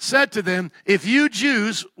 Galileo said to them, if you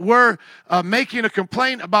Jews were making a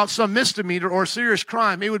complaint about some misdemeanor or serious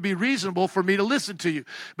crime, it would be reasonable for me to listen to you.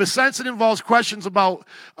 But since it involves questions about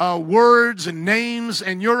words and names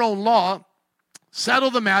and your own law,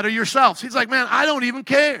 settle the matter yourselves. He's like, man, I don't even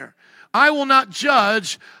care. I will not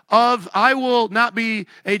be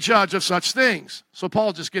a judge of such things. So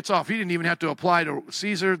Paul just gets off. He didn't even have to apply to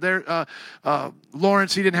Caesar there.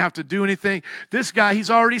 Lawrence, he didn't have to do anything. This guy, he's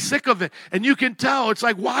already sick of it. And you can tell, it's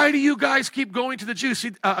like, why do you guys keep going to the Jews,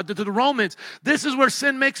 to the Romans? This is where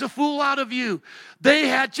sin makes a fool out of you. They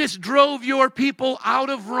had just drove your people out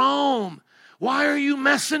of Rome. Why are you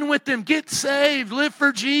messing with them? Get saved. Live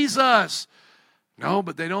for Jesus. No,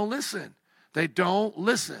 but they don't listen. They don't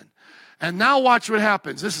listen. And now watch what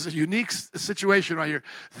happens. This is a unique situation right here.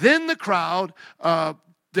 Then the crowd,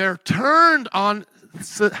 they're turned on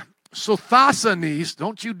Sosthenes.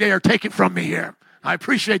 Don't you dare take it from me here. I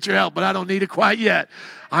appreciate your help, but I don't need it quite yet.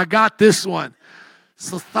 I got this one.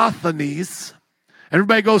 Sosthenes.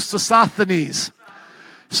 Everybody goes Sosthenes.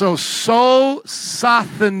 So Sosthenes.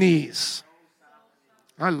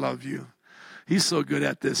 I love you. He's so good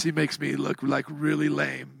at this. He makes me look like really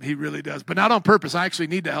lame. He really does. But not on purpose. I actually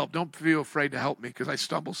need the help. Don't feel afraid to help me because I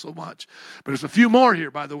stumble so much. But there's a few more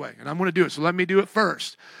here, by the way, and I'm going to do it. So let me do it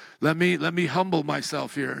first. Let me humble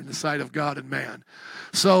myself here in the sight of God and man.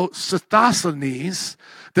 So Sosthenes,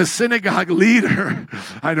 the synagogue leader,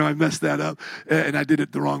 I know I messed that up, and I did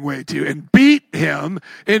it the wrong way too, and beat him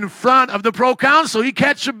in front of the proconsul. He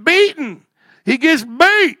catch a beating. He gets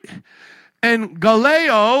beat. And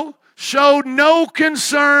Galileo showed no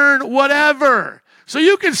concern whatever. So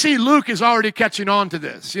you can see Luke is already catching on to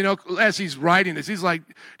this. You know, as he's writing this, he's like,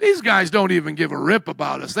 these guys don't even give a rip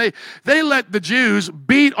about us. They let the Jews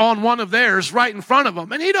beat on one of theirs right in front of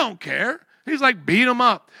them, and he don't care. He's like, beat them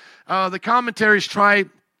up. The commentaries try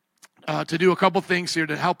to do a couple things here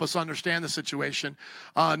to help us understand the situation.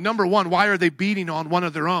 Number one, why are they beating on one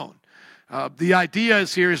of their own? The idea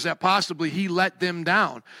is that possibly he let them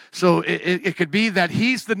down. So it could be that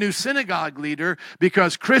he's the new synagogue leader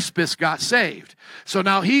because Crispus got saved. So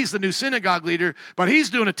now he's the new synagogue leader, but he's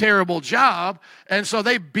doing a terrible job, and so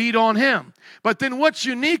they beat on him. But then what's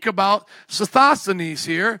unique about Sosthenes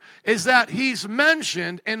here is that he's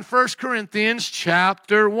mentioned in 1 Corinthians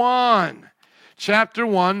chapter 1. Chapter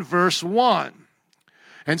 1, verse 1.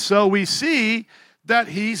 And so we see that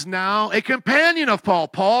he's now a companion of Paul.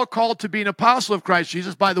 Paul called to be an apostle of Christ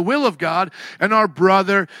Jesus by the will of God, and our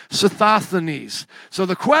brother Sosthenes. So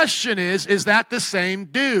the question is that the same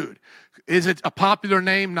dude? Is it a popular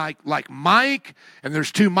name like Mike? And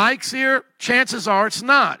there's two Mikes here? Chances are it's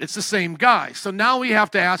not. It's the same guy. So now we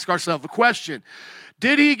have to ask ourselves a question.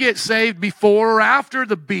 Did he get saved before or after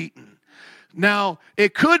the beating? Now,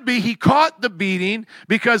 it could be he caught the beating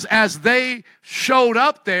because as they showed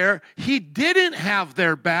up there, he didn't have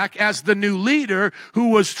their back as the new leader who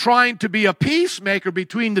was trying to be a peacemaker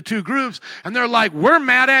between the two groups. And they're like, we're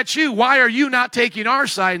mad at you. Why are you not taking our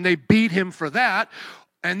side? And they beat him for that.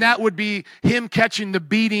 And that would be him catching the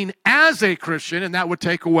beating as a Christian, and that would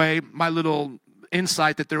take away my little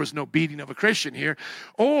insight that there was no beating of a Christian here.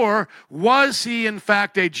 Or was he in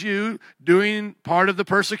fact a Jew doing part of the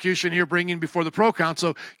persecution here, bringing before the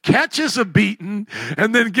proconsul, catches a beating,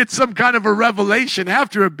 and then gets some kind of a revelation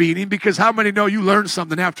after a beating? Because how many know you learn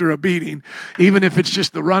something after a beating, even if it's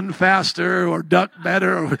just to run faster or duck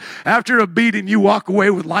better? Or after a beating, you walk away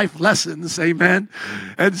with life lessons, amen?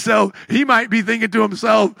 And so he might be thinking to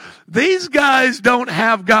himself, these guys don't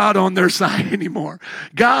have God on their side anymore.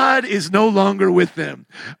 God is no longer with them.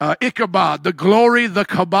 Ichabod, the glory, the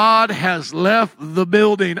kabod has left the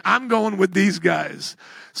building. I'm going with these guys.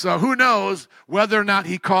 So who knows whether or not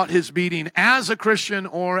he caught his beating as a Christian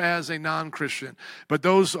or as a non-Christian. But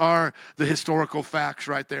those are the historical facts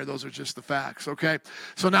right there. Those are just the facts, okay?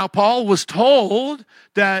 So now Paul was told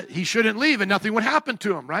that he shouldn't leave and nothing would happen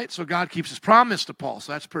to him, right? So God keeps his promise to Paul.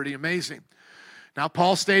 So that's pretty amazing. Now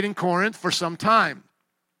Paul stayed in Corinth for some time.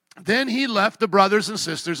 Then he left the brothers and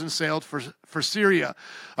sisters and sailed for Syria,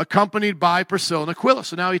 accompanied by Priscilla and Aquila.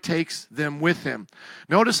 So now he takes them with him.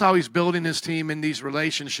 Notice how he's building his team in these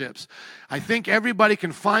relationships. I think everybody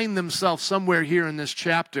can find themselves somewhere here in this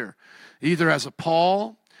chapter, either as a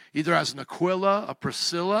Paul, either as an Aquila, a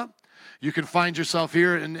Priscilla. You can find yourself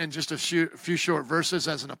here in just a few short verses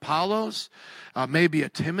as an Apollos, maybe a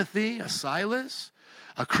Timothy, a Silas,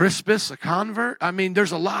 a Crispus, a convert. I mean,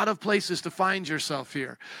 there's a lot of places to find yourself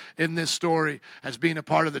here in this story as being a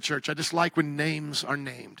part of the church. I just like when names are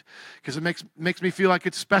named because it makes me feel like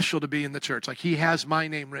it's special to be in the church. Like he has my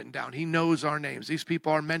name written down. He knows our names. These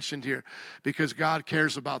people are mentioned here because God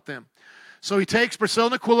cares about them. So he takes Priscilla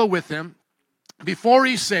and Aquila with him. Before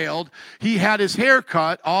he sailed, he had his hair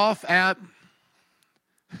cut off at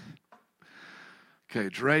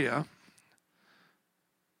Centrea.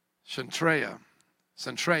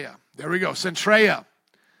 There we go. Centrea.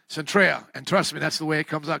 And trust me, that's the way it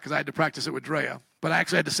comes out because I had to practice it with Drea. But I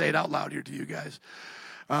actually had to say it out loud here to you guys.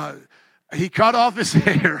 He cut off his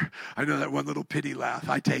hair. I know that one little pity laugh.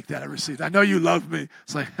 I take that. I received. I know you love me.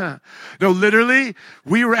 It's like, huh. No, literally,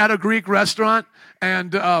 we were at a Greek restaurant,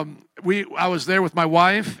 and I was there with my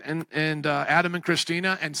wife and Adam and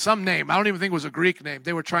Christina, and some name, I don't even think it was a Greek name,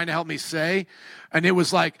 they were trying to help me say, and it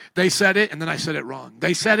was like, they said it, and then I said it wrong.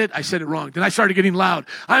 They said it, I said it wrong. Then I started getting loud.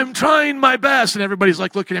 I'm trying my best, and everybody's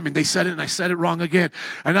like looking at me, and they said it, and I said it wrong again.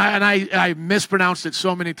 And I mispronounced it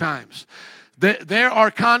so many times. There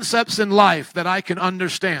are concepts in life that I can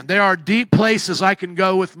understand. There are deep places I can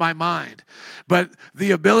go with my mind. But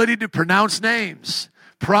the ability to pronounce names,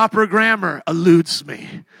 proper grammar, eludes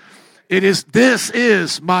me. This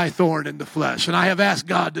is my thorn in the flesh. And I have asked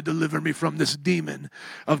God to deliver me from this demon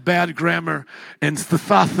of bad grammar and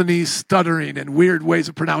theophany, stuttering, and weird ways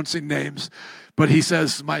of pronouncing names. But he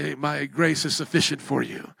says, my grace is sufficient for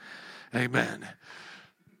you. Amen.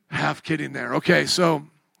 Half kidding there. Okay, so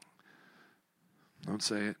don't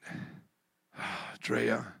say it.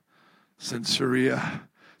 Drea, Centrea.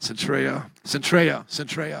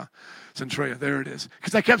 There it is.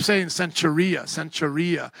 Because I kept saying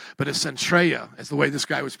Centuria, but it's Centrea. It's the way this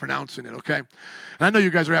guy was pronouncing it, okay? And I know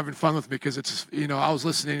you guys are having fun with me because it's, I was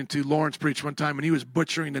listening to Lawrence preach one time and he was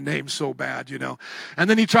butchering the name so bad, And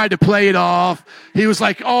then he tried to play it off. He was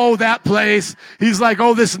like, oh, that place. He's like,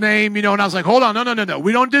 oh, this name, And I was like, hold on, no.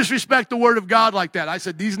 We don't disrespect the word of God like that. I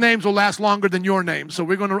said, these names will last longer than your name, so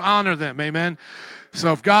we're going to honor them, amen?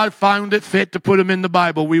 So if God found it fit to put them in the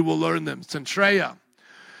Bible, we will learn them. Centrea.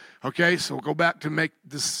 Okay, so we'll go back to make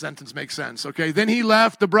this sentence make sense. Okay, then he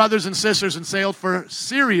left the brothers and sisters and sailed for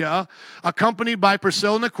Syria, accompanied by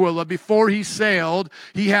Priscilla and Aquila. Before he sailed,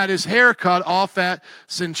 he had his hair cut off at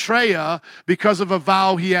Centrea because of a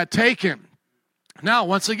vow he had taken. Now,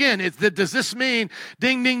 once again, does this mean,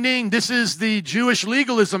 ding, ding, ding, this is the Jewish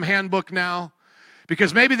legalism handbook now?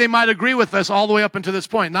 Because maybe they might agree with us all the way up until this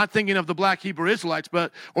point. Not thinking of the black Hebrew Israelites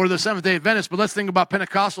or the Seventh-day Adventists, but let's think about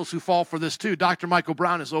Pentecostals who fall for this too. Dr. Michael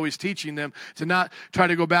Brown is always teaching them to not try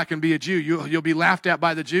to go back and be a Jew. You'll be laughed at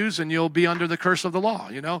by the Jews and you'll be under the curse of the law,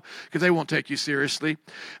 because they won't take you seriously.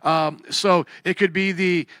 So it could be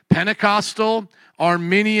the Pentecostal,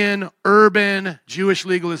 Arminian, urban Jewish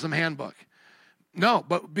legalism handbook. No,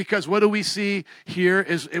 but because what we see here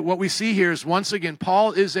is once again,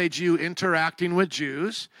 Paul is a Jew interacting with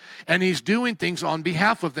Jews, and he's doing things on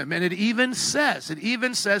behalf of them. And it even says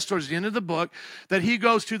towards the end of the book that he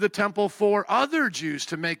goes to the temple for other Jews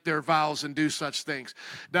to make their vows and do such things.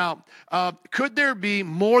 Now, could there be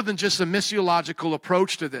more than just a missiological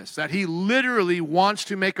approach to this? That he literally wants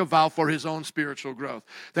to make a vow for his own spiritual growth.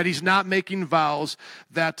 That he's not making vows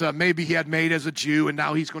that maybe he had made as a Jew, and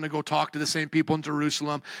now he's going to go talk to the same people in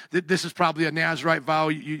Jerusalem. This is probably a Nazirite vow.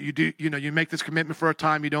 You do, you make this commitment for a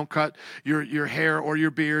time. You don't cut your hair or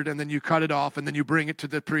your beard, and then you cut it off, and then you bring it to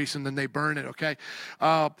the priest, and then they burn it, okay?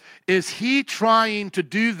 Is he trying to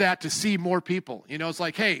do that to see more people? It's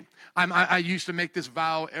like, hey, I used to make this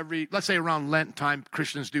vow let's say around Lent time,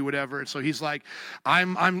 Christians do whatever. And so he's like,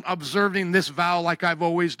 I'm observing this vow like I've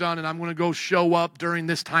always done, and I'm going to go show up during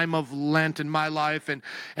this time of Lent in my life, and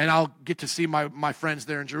I'll get to see my friends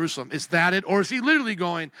there in Jerusalem. Is that it? Or is he literally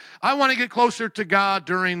going, I want to get closer to God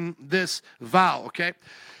during this vow, okay?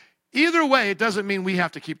 Either way, it doesn't mean we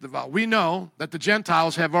have to keep the vow. We know that the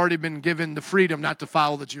Gentiles have already been given the freedom not to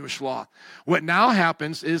follow the Jewish law. What now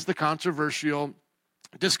happens is the controversial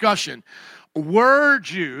discussion. Were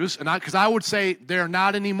Jews, and because I would say they're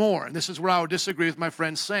not anymore, and this is where I would disagree with my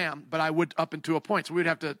friend Sam, but I would up into a point, so we'd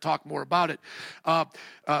have to talk more about it.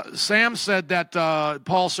 Sam said that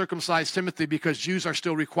Paul circumcised Timothy because Jews are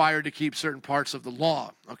still required to keep certain parts of the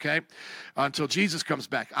law, okay, until Jesus comes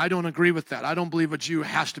back. I don't agree with that. I don't believe a Jew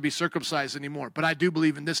has to be circumcised anymore, but I do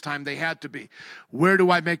believe in this time they had to be. Where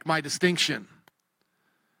do I make my distinction?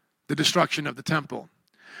 The destruction of the temple.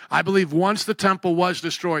 I believe once the temple was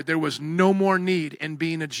destroyed, there was no more need in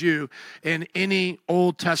being a Jew in any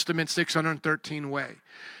Old Testament 613 way.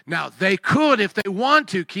 Now, they could, if they want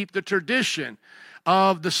to, keep the tradition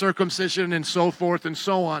of the circumcision and so forth and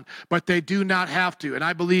so on, but they do not have to. And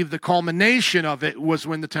I believe the culmination of it was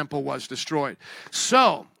when the temple was destroyed.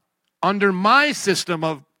 So, under my system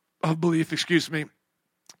of belief,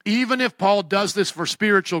 even if Paul does this for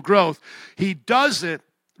spiritual growth, he does it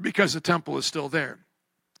because the temple is still there.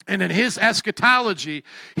 And in his eschatology,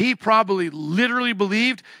 he probably literally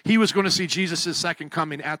believed he was going to see Jesus' second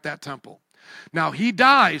coming at that temple. Now, he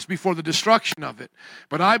dies before the destruction of it.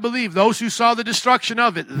 But I believe those who saw the destruction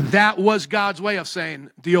of it, that was God's way of saying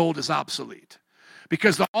the old is obsolete.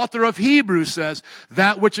 Because the author of Hebrews says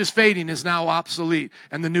that which is fading is now obsolete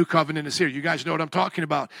and the new covenant is here. You guys know what I'm talking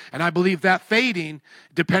about. And I believe that fading,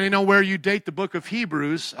 depending on where you date the book of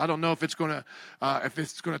Hebrews, I don't know if it's going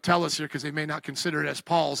to tell us here because they may not consider it as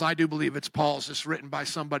Paul's. I do believe it's Paul's, just written by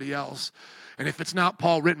somebody else. And if it's not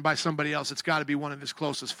Paul written by somebody else, it's got to be one of his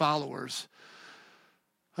closest followers.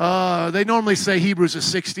 They normally say Hebrews is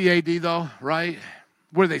 60 AD though, right?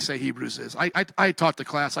 What do they say Hebrews is? I taught the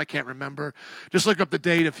class. I can't remember. Just look up the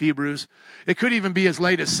date of Hebrews. It could even be as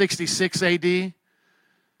late as 66 AD.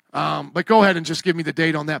 But go ahead and just give me the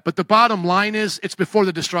date on that. But the bottom line is it's before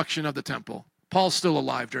the destruction of the temple. Paul's still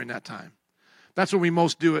alive during that time. That's when we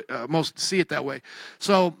most see it that way.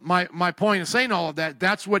 So my point in saying all of that,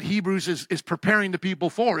 that's what Hebrews is preparing the people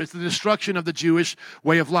for. It's the destruction of the Jewish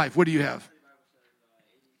way of life. What do you have?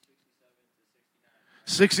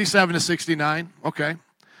 67 to 69, okay.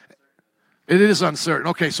 It is uncertain.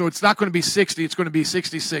 Okay, so it's not going to be 60, it's going to be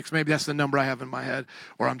 66. Maybe that's the number I have in my head,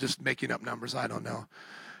 or I'm just making up numbers, I don't know.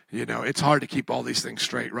 It's hard to keep all these things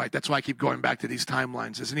straight, right? That's why I keep going back to these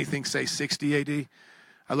timelines. Does anything say 60 AD?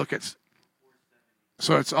 I look at,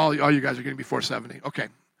 so it's all you guys are getting before 70. Okay.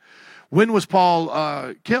 When was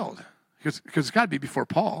Paul killed? Because it's got to be before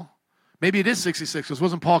Paul. Maybe it is 66, because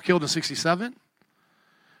wasn't Paul killed in 67?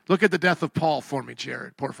 Look at the death of Paul for me,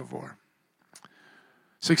 Jared, por favor.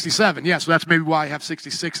 67, yeah, so that's maybe why I have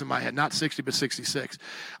 66 in my head. Not 60, but 66.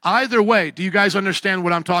 Either way, do you guys understand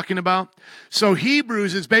what I'm talking about? So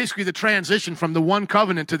Hebrews is basically the transition from the one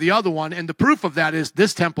covenant to the other one, and the proof of that is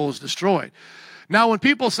this temple is destroyed. Now, when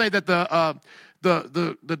people say that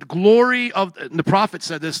the glory of, and the prophet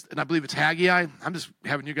said this, and I believe it's Haggai. I'm just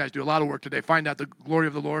having you guys do a lot of work today. Find out the glory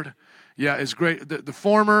of the Lord. Yeah, is great.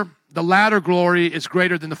 The latter glory is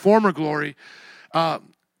greater than the former glory.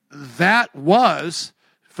 That was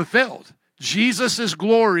fulfilled. Jesus'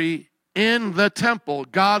 glory in the temple,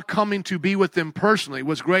 God coming to be with them personally,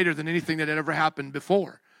 was greater than anything that had ever happened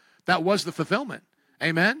before. That was the fulfillment.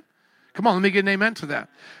 Amen? Come on, let me get an amen to that.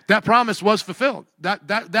 That promise was fulfilled.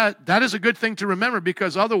 That is a good thing to remember,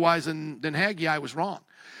 because otherwise then Haggai was wrong.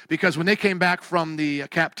 Because when they came back from the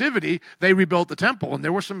captivity, they rebuilt the temple. And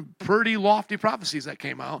there were some pretty lofty prophecies that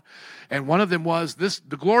came out. And one of them was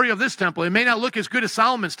the glory of this temple. It may not look as good as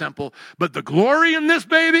Solomon's temple, but the glory in this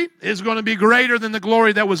baby is going to be greater than the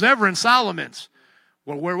glory that was ever in Solomon's.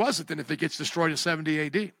 Well, where was it then if it gets destroyed in 70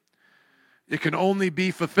 AD? It can only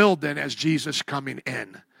be fulfilled then as Jesus coming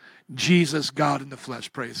in. Jesus, God in the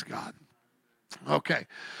flesh. Praise God. Okay.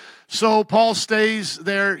 So Paul stays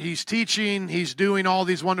there. He's teaching. He's doing all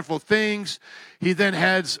these wonderful things. He then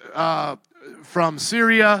heads from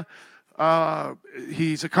Syria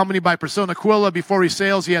He's accompanied by Priscilla and Aquila. Before he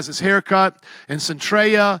sails, he has his haircut in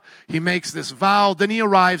Centrea. He makes this vow. Then he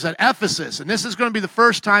arrives at Ephesus. And this is going to be the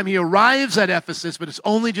first time he arrives at Ephesus, but it's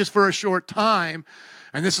only just for a short time.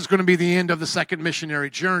 And this is going to be the end of the second missionary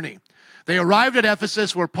journey. They arrived at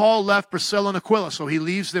Ephesus where Paul left Priscilla and Aquila. So he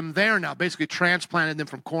leaves them there now, basically transplanted them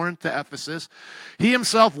from Corinth to Ephesus. He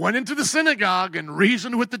himself went into the synagogue and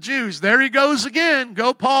reasoned with the Jews. There he goes again.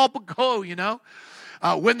 Go, Paul, go, you know.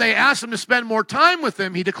 When they asked him to spend more time with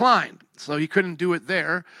them, he declined. So he couldn't do it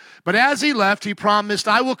there. But as he left, he promised,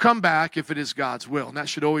 I will come back if it is God's will. And that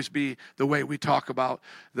should always be the way we talk about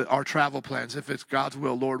our travel plans, if it's God's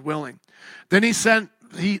will, Lord willing. Then he set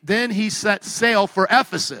sail for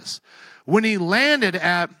Ephesus. When he landed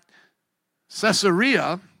at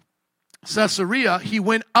Caesarea, he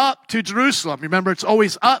went up to Jerusalem. Remember, it's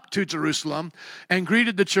always up to Jerusalem, and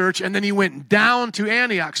greeted the church, and then he went down to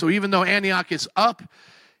Antioch. So even though Antioch is up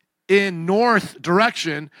in north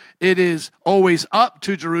direction, it is always up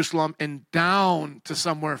to Jerusalem and down to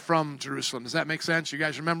somewhere from Jerusalem. Does that make sense? You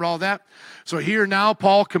guys remember all that? So here now,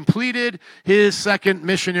 Paul completed his second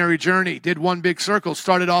missionary journey. Did one big circle.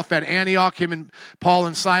 Started off at Antioch. Him and Paul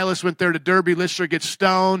and Silas went there to Derbe. Lystra, gets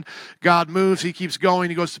stoned. God moves. He keeps going.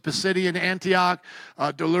 He goes to Pisidian, Antioch,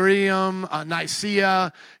 Delirium,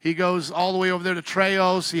 Nicaea. He goes all the way over there to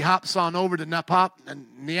Troas. He hops on over to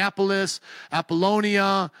Neapolis,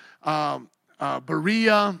 Apollonia,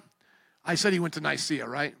 Berea. I said he went to Nicaea,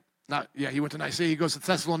 right? He went to Nicaea. He goes to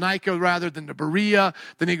Thessalonica rather than to Berea.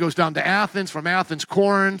 Then he goes down to Athens. From Athens,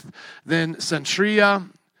 Corinth. Then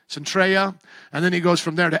Centrea. And then he goes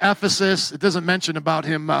from there to Ephesus. It doesn't mention about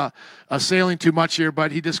him sailing too much here,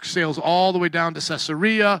 but he just sails all the way down to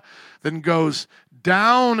Caesarea. Then goes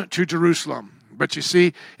down to Jerusalem. But you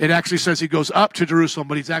see, it actually says he goes up to Jerusalem,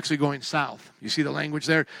 but he's actually going south. You see the language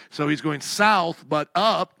there? So he's going south, but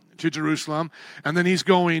up to Jerusalem. And then he's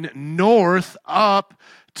going north up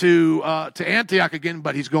to Antioch again,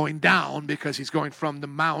 but he's going down because he's going from the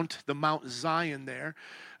Mount Zion there,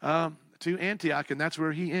 to Antioch, and that's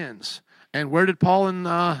where he ends. And where did Paul and,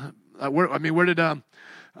 where did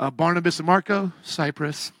Barnabas and Mark go?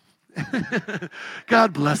 Cyprus.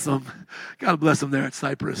 God bless them. God bless them there at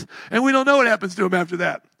Cyprus. And we don't know what happens to them after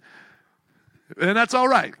that. And that's all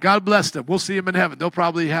right. God bless them. We'll see them in heaven. They'll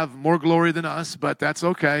probably have more glory than us, but that's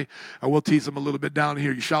okay. We'll tease them a little bit down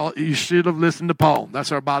here. You should have listened to Paul.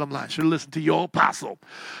 That's our bottom line. Should have listened to your apostle.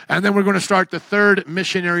 And then we're going to start the third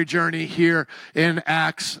missionary journey here in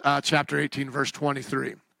Acts chapter 18, verse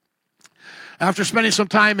 23. After spending some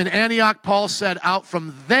time in Antioch, Paul set out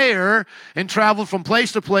from there and traveled from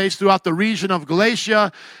place to place throughout the region of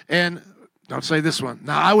Galatia. And don't say this one.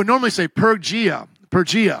 Now, I would normally say Phrygia.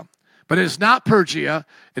 But it is not Phrygia.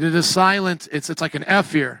 It is silent. It's like an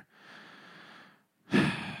F here.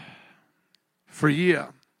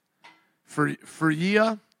 Phrygia. Something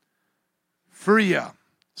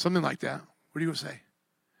like that. What are you going to say?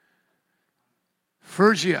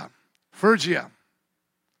 Phrygia.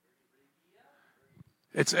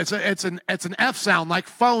 It's an F sound like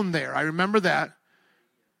phone there. I remember that.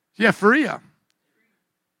 Yeah, Phrygia.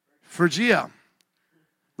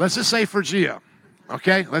 Let's just say Phrygia.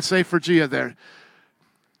 Okay, let's say Phrygia there.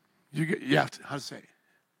 You have to, how to say it?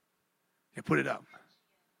 Yeah, put it up.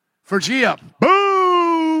 Phrygia.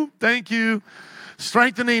 Boom! Thank you.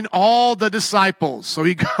 Strengthening all the disciples. So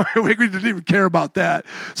we didn't even care about that.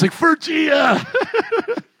 It's like Phrygia.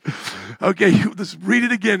 Okay, let's read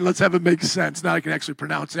it again. Let's have it make sense. Now I can actually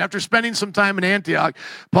pronounce it. After spending some time in Antioch,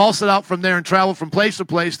 Paul set out from there and traveled from place to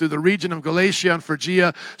place through the region of Galatia and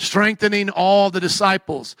Phrygia, strengthening all the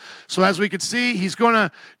disciples. So as we could see, he's going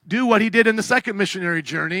to do what he did in the second missionary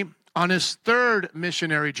journey. On his third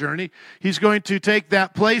missionary journey, he's going to take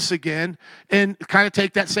that place again and kind of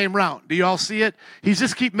take that same route. Do you all see it? He's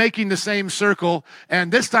just keep making the same circle,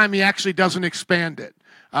 and this time he actually doesn't expand it.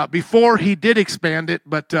 Before he did expand it,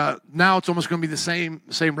 but now it's almost going to be the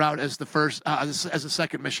same route as the first, as the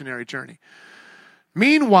second missionary journey.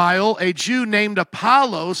 Meanwhile, a Jew named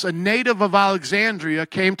Apollos, a native of Alexandria,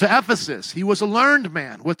 came to Ephesus. He was a learned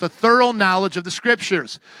man with a thorough knowledge of the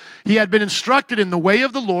Scriptures. He had been instructed in the way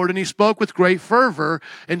of the Lord, and he spoke with great fervor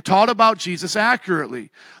and taught about Jesus accurately.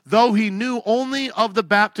 Though he knew only of the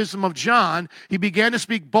baptism of John, he began to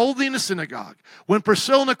speak boldly in the synagogue. When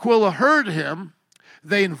Priscilla and Aquila heard him,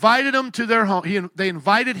 they invited him to their home. They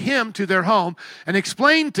invited him to their home and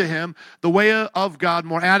explained to him the way of God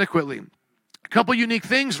more adequately. A couple unique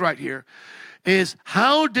things right here is,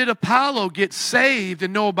 how did Apollo get saved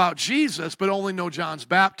and know about Jesus but only know John's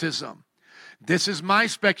baptism? This is my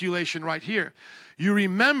speculation right here. You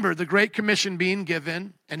remember the Great Commission being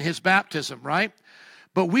given and his baptism, right?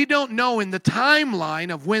 But we don't know in the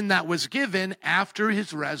timeline of when that was given after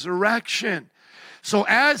his resurrection. So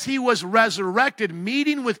as he was resurrected,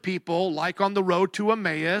 meeting with people, like on the road to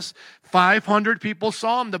Emmaus, 500 people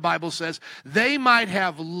saw him, the Bible says. They might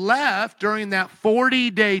have left during that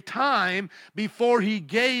 40-day time before he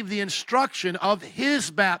gave the instruction of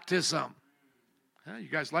his baptism. You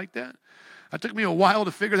guys like that? It took me a while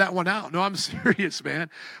to figure that one out. No, I'm serious, man.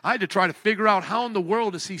 I had to try to figure out how in the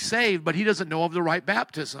world is he saved, but he doesn't know of the right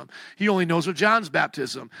baptism. He only knows of John's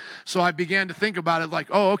baptism. So I began to think about it like,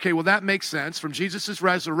 oh, okay, well, that makes sense. From Jesus'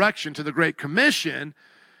 resurrection to the Great Commission,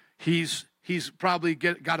 he's probably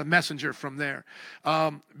got a messenger from there.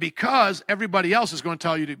 Because everybody else is going to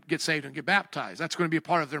tell you to get saved and get baptized. That's going to be a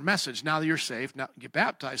part of their message. Now that you're saved, now get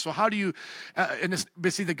baptized. So how do you,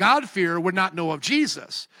 but see, the God-fearer would not know of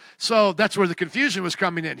Jesus. So that's where the confusion was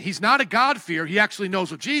coming in. He's not a God-fearer. He actually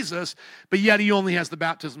knows of Jesus, but yet he only has the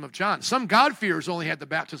baptism of John. Some God-fearers only had the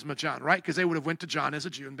baptism of John, right? Because they would have went to John as a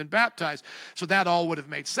Jew and been baptized. So that all would have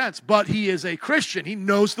made sense. But he is a Christian. He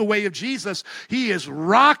knows the way of Jesus. He is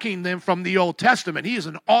rocking them from the Old Testament. He is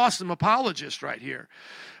an awesome apologist right here.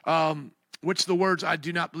 Which the words I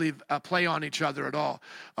do not believe play on each other at all.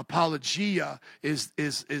 Apologia is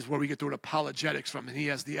where we get the word apologetics from, and he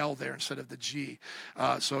has the L there instead of the G.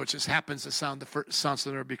 So it just happens to sound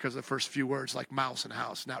similar because of the first few words, like mouse and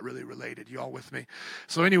house, not really related. You all with me?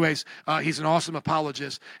 So anyways, he's an awesome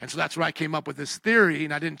apologist, and so that's where I came up with this theory,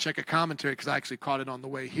 and I didn't check a commentary because I actually caught it on the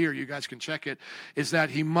way here. You guys can check it, is that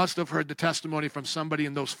he must have heard the testimony from somebody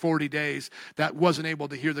in those 40 days that wasn't able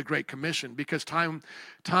to hear the Great Commission, because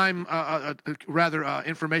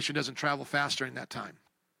information doesn't travel fast during that time.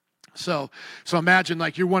 So imagine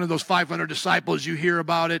like you're one of those 500 disciples, you hear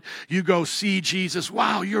about it, you go see Jesus,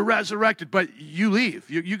 wow, you're resurrected, but you leave.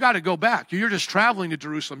 You got to go back. You're just traveling to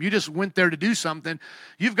Jerusalem. You just went there to do something.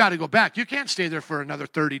 You've got to go back. You can't stay there for another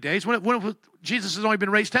 30 days. When Jesus has only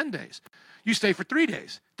been raised 10 days. You stay for 3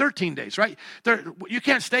 days, 13 days, right? You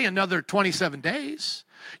can't stay another 27 days.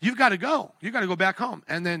 You've got to go. You've got to go back home.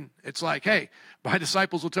 And then it's like, hey, my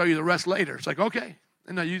disciples will tell you the rest later. It's like, okay.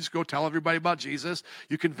 And then you just go tell everybody about Jesus.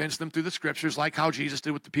 You convince them through the scriptures, like how Jesus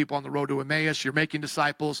did with the people on the road to Emmaus. You're making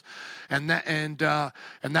disciples. And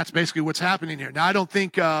that's basically what's happening here. Now, I don't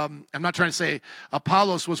think, I'm not trying to say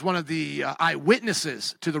Apollos was one of the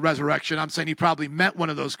eyewitnesses to the resurrection. I'm saying he probably met one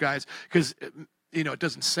of those guys because it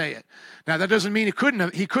doesn't say it. Now, that doesn't mean he couldn't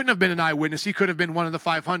have been an eyewitness. He could have been one of the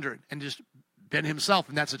 500 and just been himself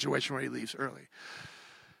in that situation where he leaves early.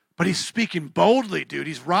 But he's speaking boldly, dude.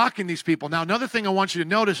 He's rocking these people. Now, another thing I want you to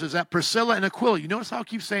notice is that Priscilla and Aquila, you notice how it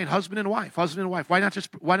keeps saying husband and wife, husband and wife. Why not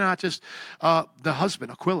just the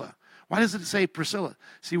husband, Aquila? Why does it say Priscilla?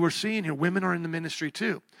 See, we're seeing here women are in the ministry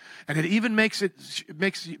too. And it even makes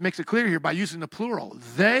it clear here by using the plural.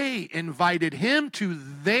 They invited him to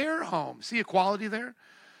their home. See equality there?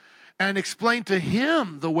 And explained to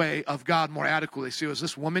him the way of God more adequately. See, was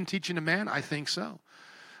this woman teaching a man? I think so.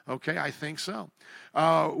 Okay, I think so.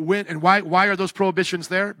 Why are those prohibitions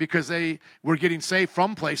there? Because they were getting saved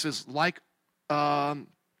from places like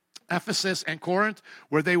Ephesus and Corinth,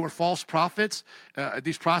 where they were false prophets.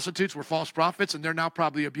 These prostitutes were false prophets, and they're now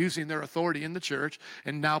probably abusing their authority in the church,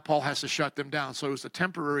 and now Paul has to shut them down. So it was a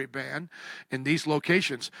temporary ban in these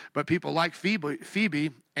locations. But people like Phoebe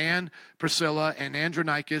and Priscilla and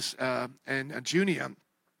Andronicus and Junia,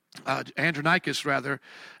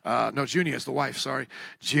 Junia is the wife, sorry.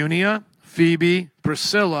 Junia, Phoebe,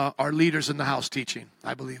 Priscilla are leaders in the house teaching.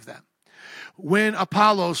 I believe that. When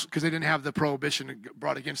Apollos, because they didn't have the prohibition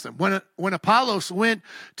brought against them, when Apollos went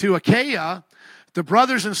to Achaia, the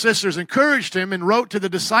brothers and sisters encouraged him and wrote to the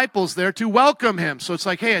disciples there to welcome him. So it's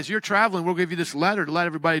like, hey, as you're traveling, we'll give you this letter to let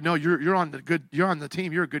everybody know you're on the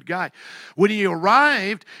team, you're a good guy. When he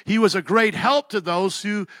arrived, he was a great help to those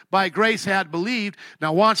who by grace had believed.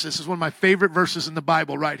 Now watch this. This is one of my favorite verses in the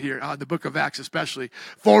Bible right here, the book of Acts especially.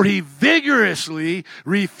 For he vigorously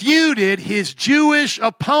refuted his Jewish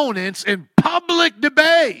opponents in public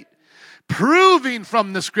debate, proving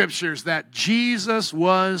from the scriptures that Jesus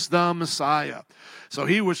was the Messiah. So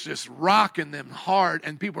he was just rocking them hard,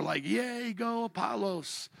 and people were like, yay, go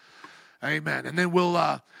Apollos. Amen. And then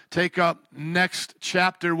we'll take up next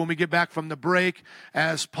chapter when we get back from the break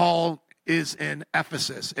as Paul is in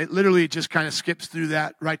Ephesus. It literally just kind of skips through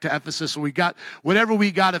that right to Ephesus. So we got whatever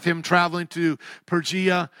we got of him traveling to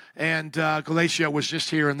Phrygia and Galatia was just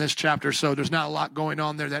here in this chapter. So there's not a lot going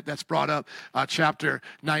on there that's brought up. Chapter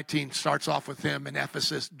 19 starts off with him in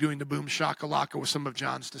Ephesus doing the boom shakalaka with some of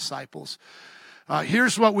John's disciples.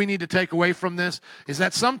 Here's what we need to take away from this, is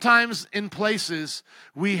that sometimes in places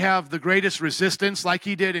we have the greatest resistance, like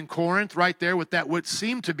he did in Corinth, right there with that what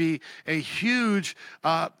seemed to be a huge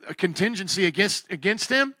contingency against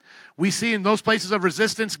him. We see in those places of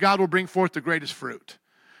resistance, God will bring forth the greatest fruit,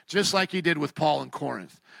 just like he did with Paul in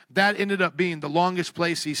Corinth. That ended up being the longest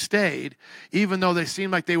place he stayed, even though they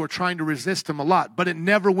seemed like they were trying to resist him a lot. But it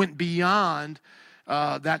never went beyond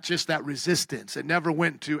that resistance. It never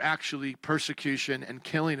went to actually persecution and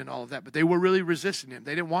killing and all of that. But they were really resisting him.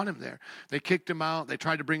 They didn't want him there. They kicked him out. They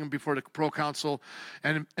tried to bring him before the proconsul.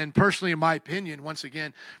 And personally, in my opinion, once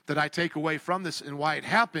again, that I take away from this and why it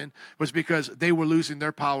happened was because they were losing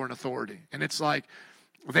their power and authority. And it's like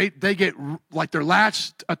they get like their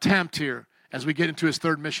last attempt here as we get into his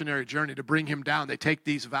third missionary journey to bring him down. They take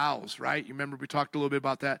these vows, right? You remember we talked a little bit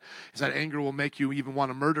about that, is that anger will make you even want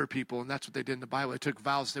to murder people, and that's what they did in the Bible. They took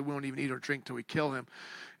vows they won't even eat or drink till we kill him,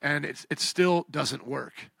 and it still doesn't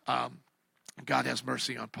work. God has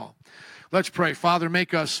mercy on Paul. Let's pray. Father,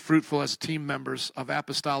 make us fruitful as team members of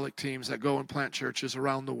apostolic teams that go and plant churches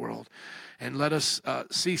around the world. And let us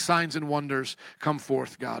see signs and wonders come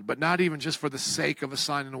forth, God. But not even just for the sake of a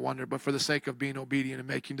sign and a wonder, but for the sake of being obedient and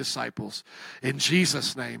making disciples. In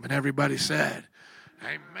Jesus' name. And everybody said,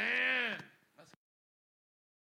 amen.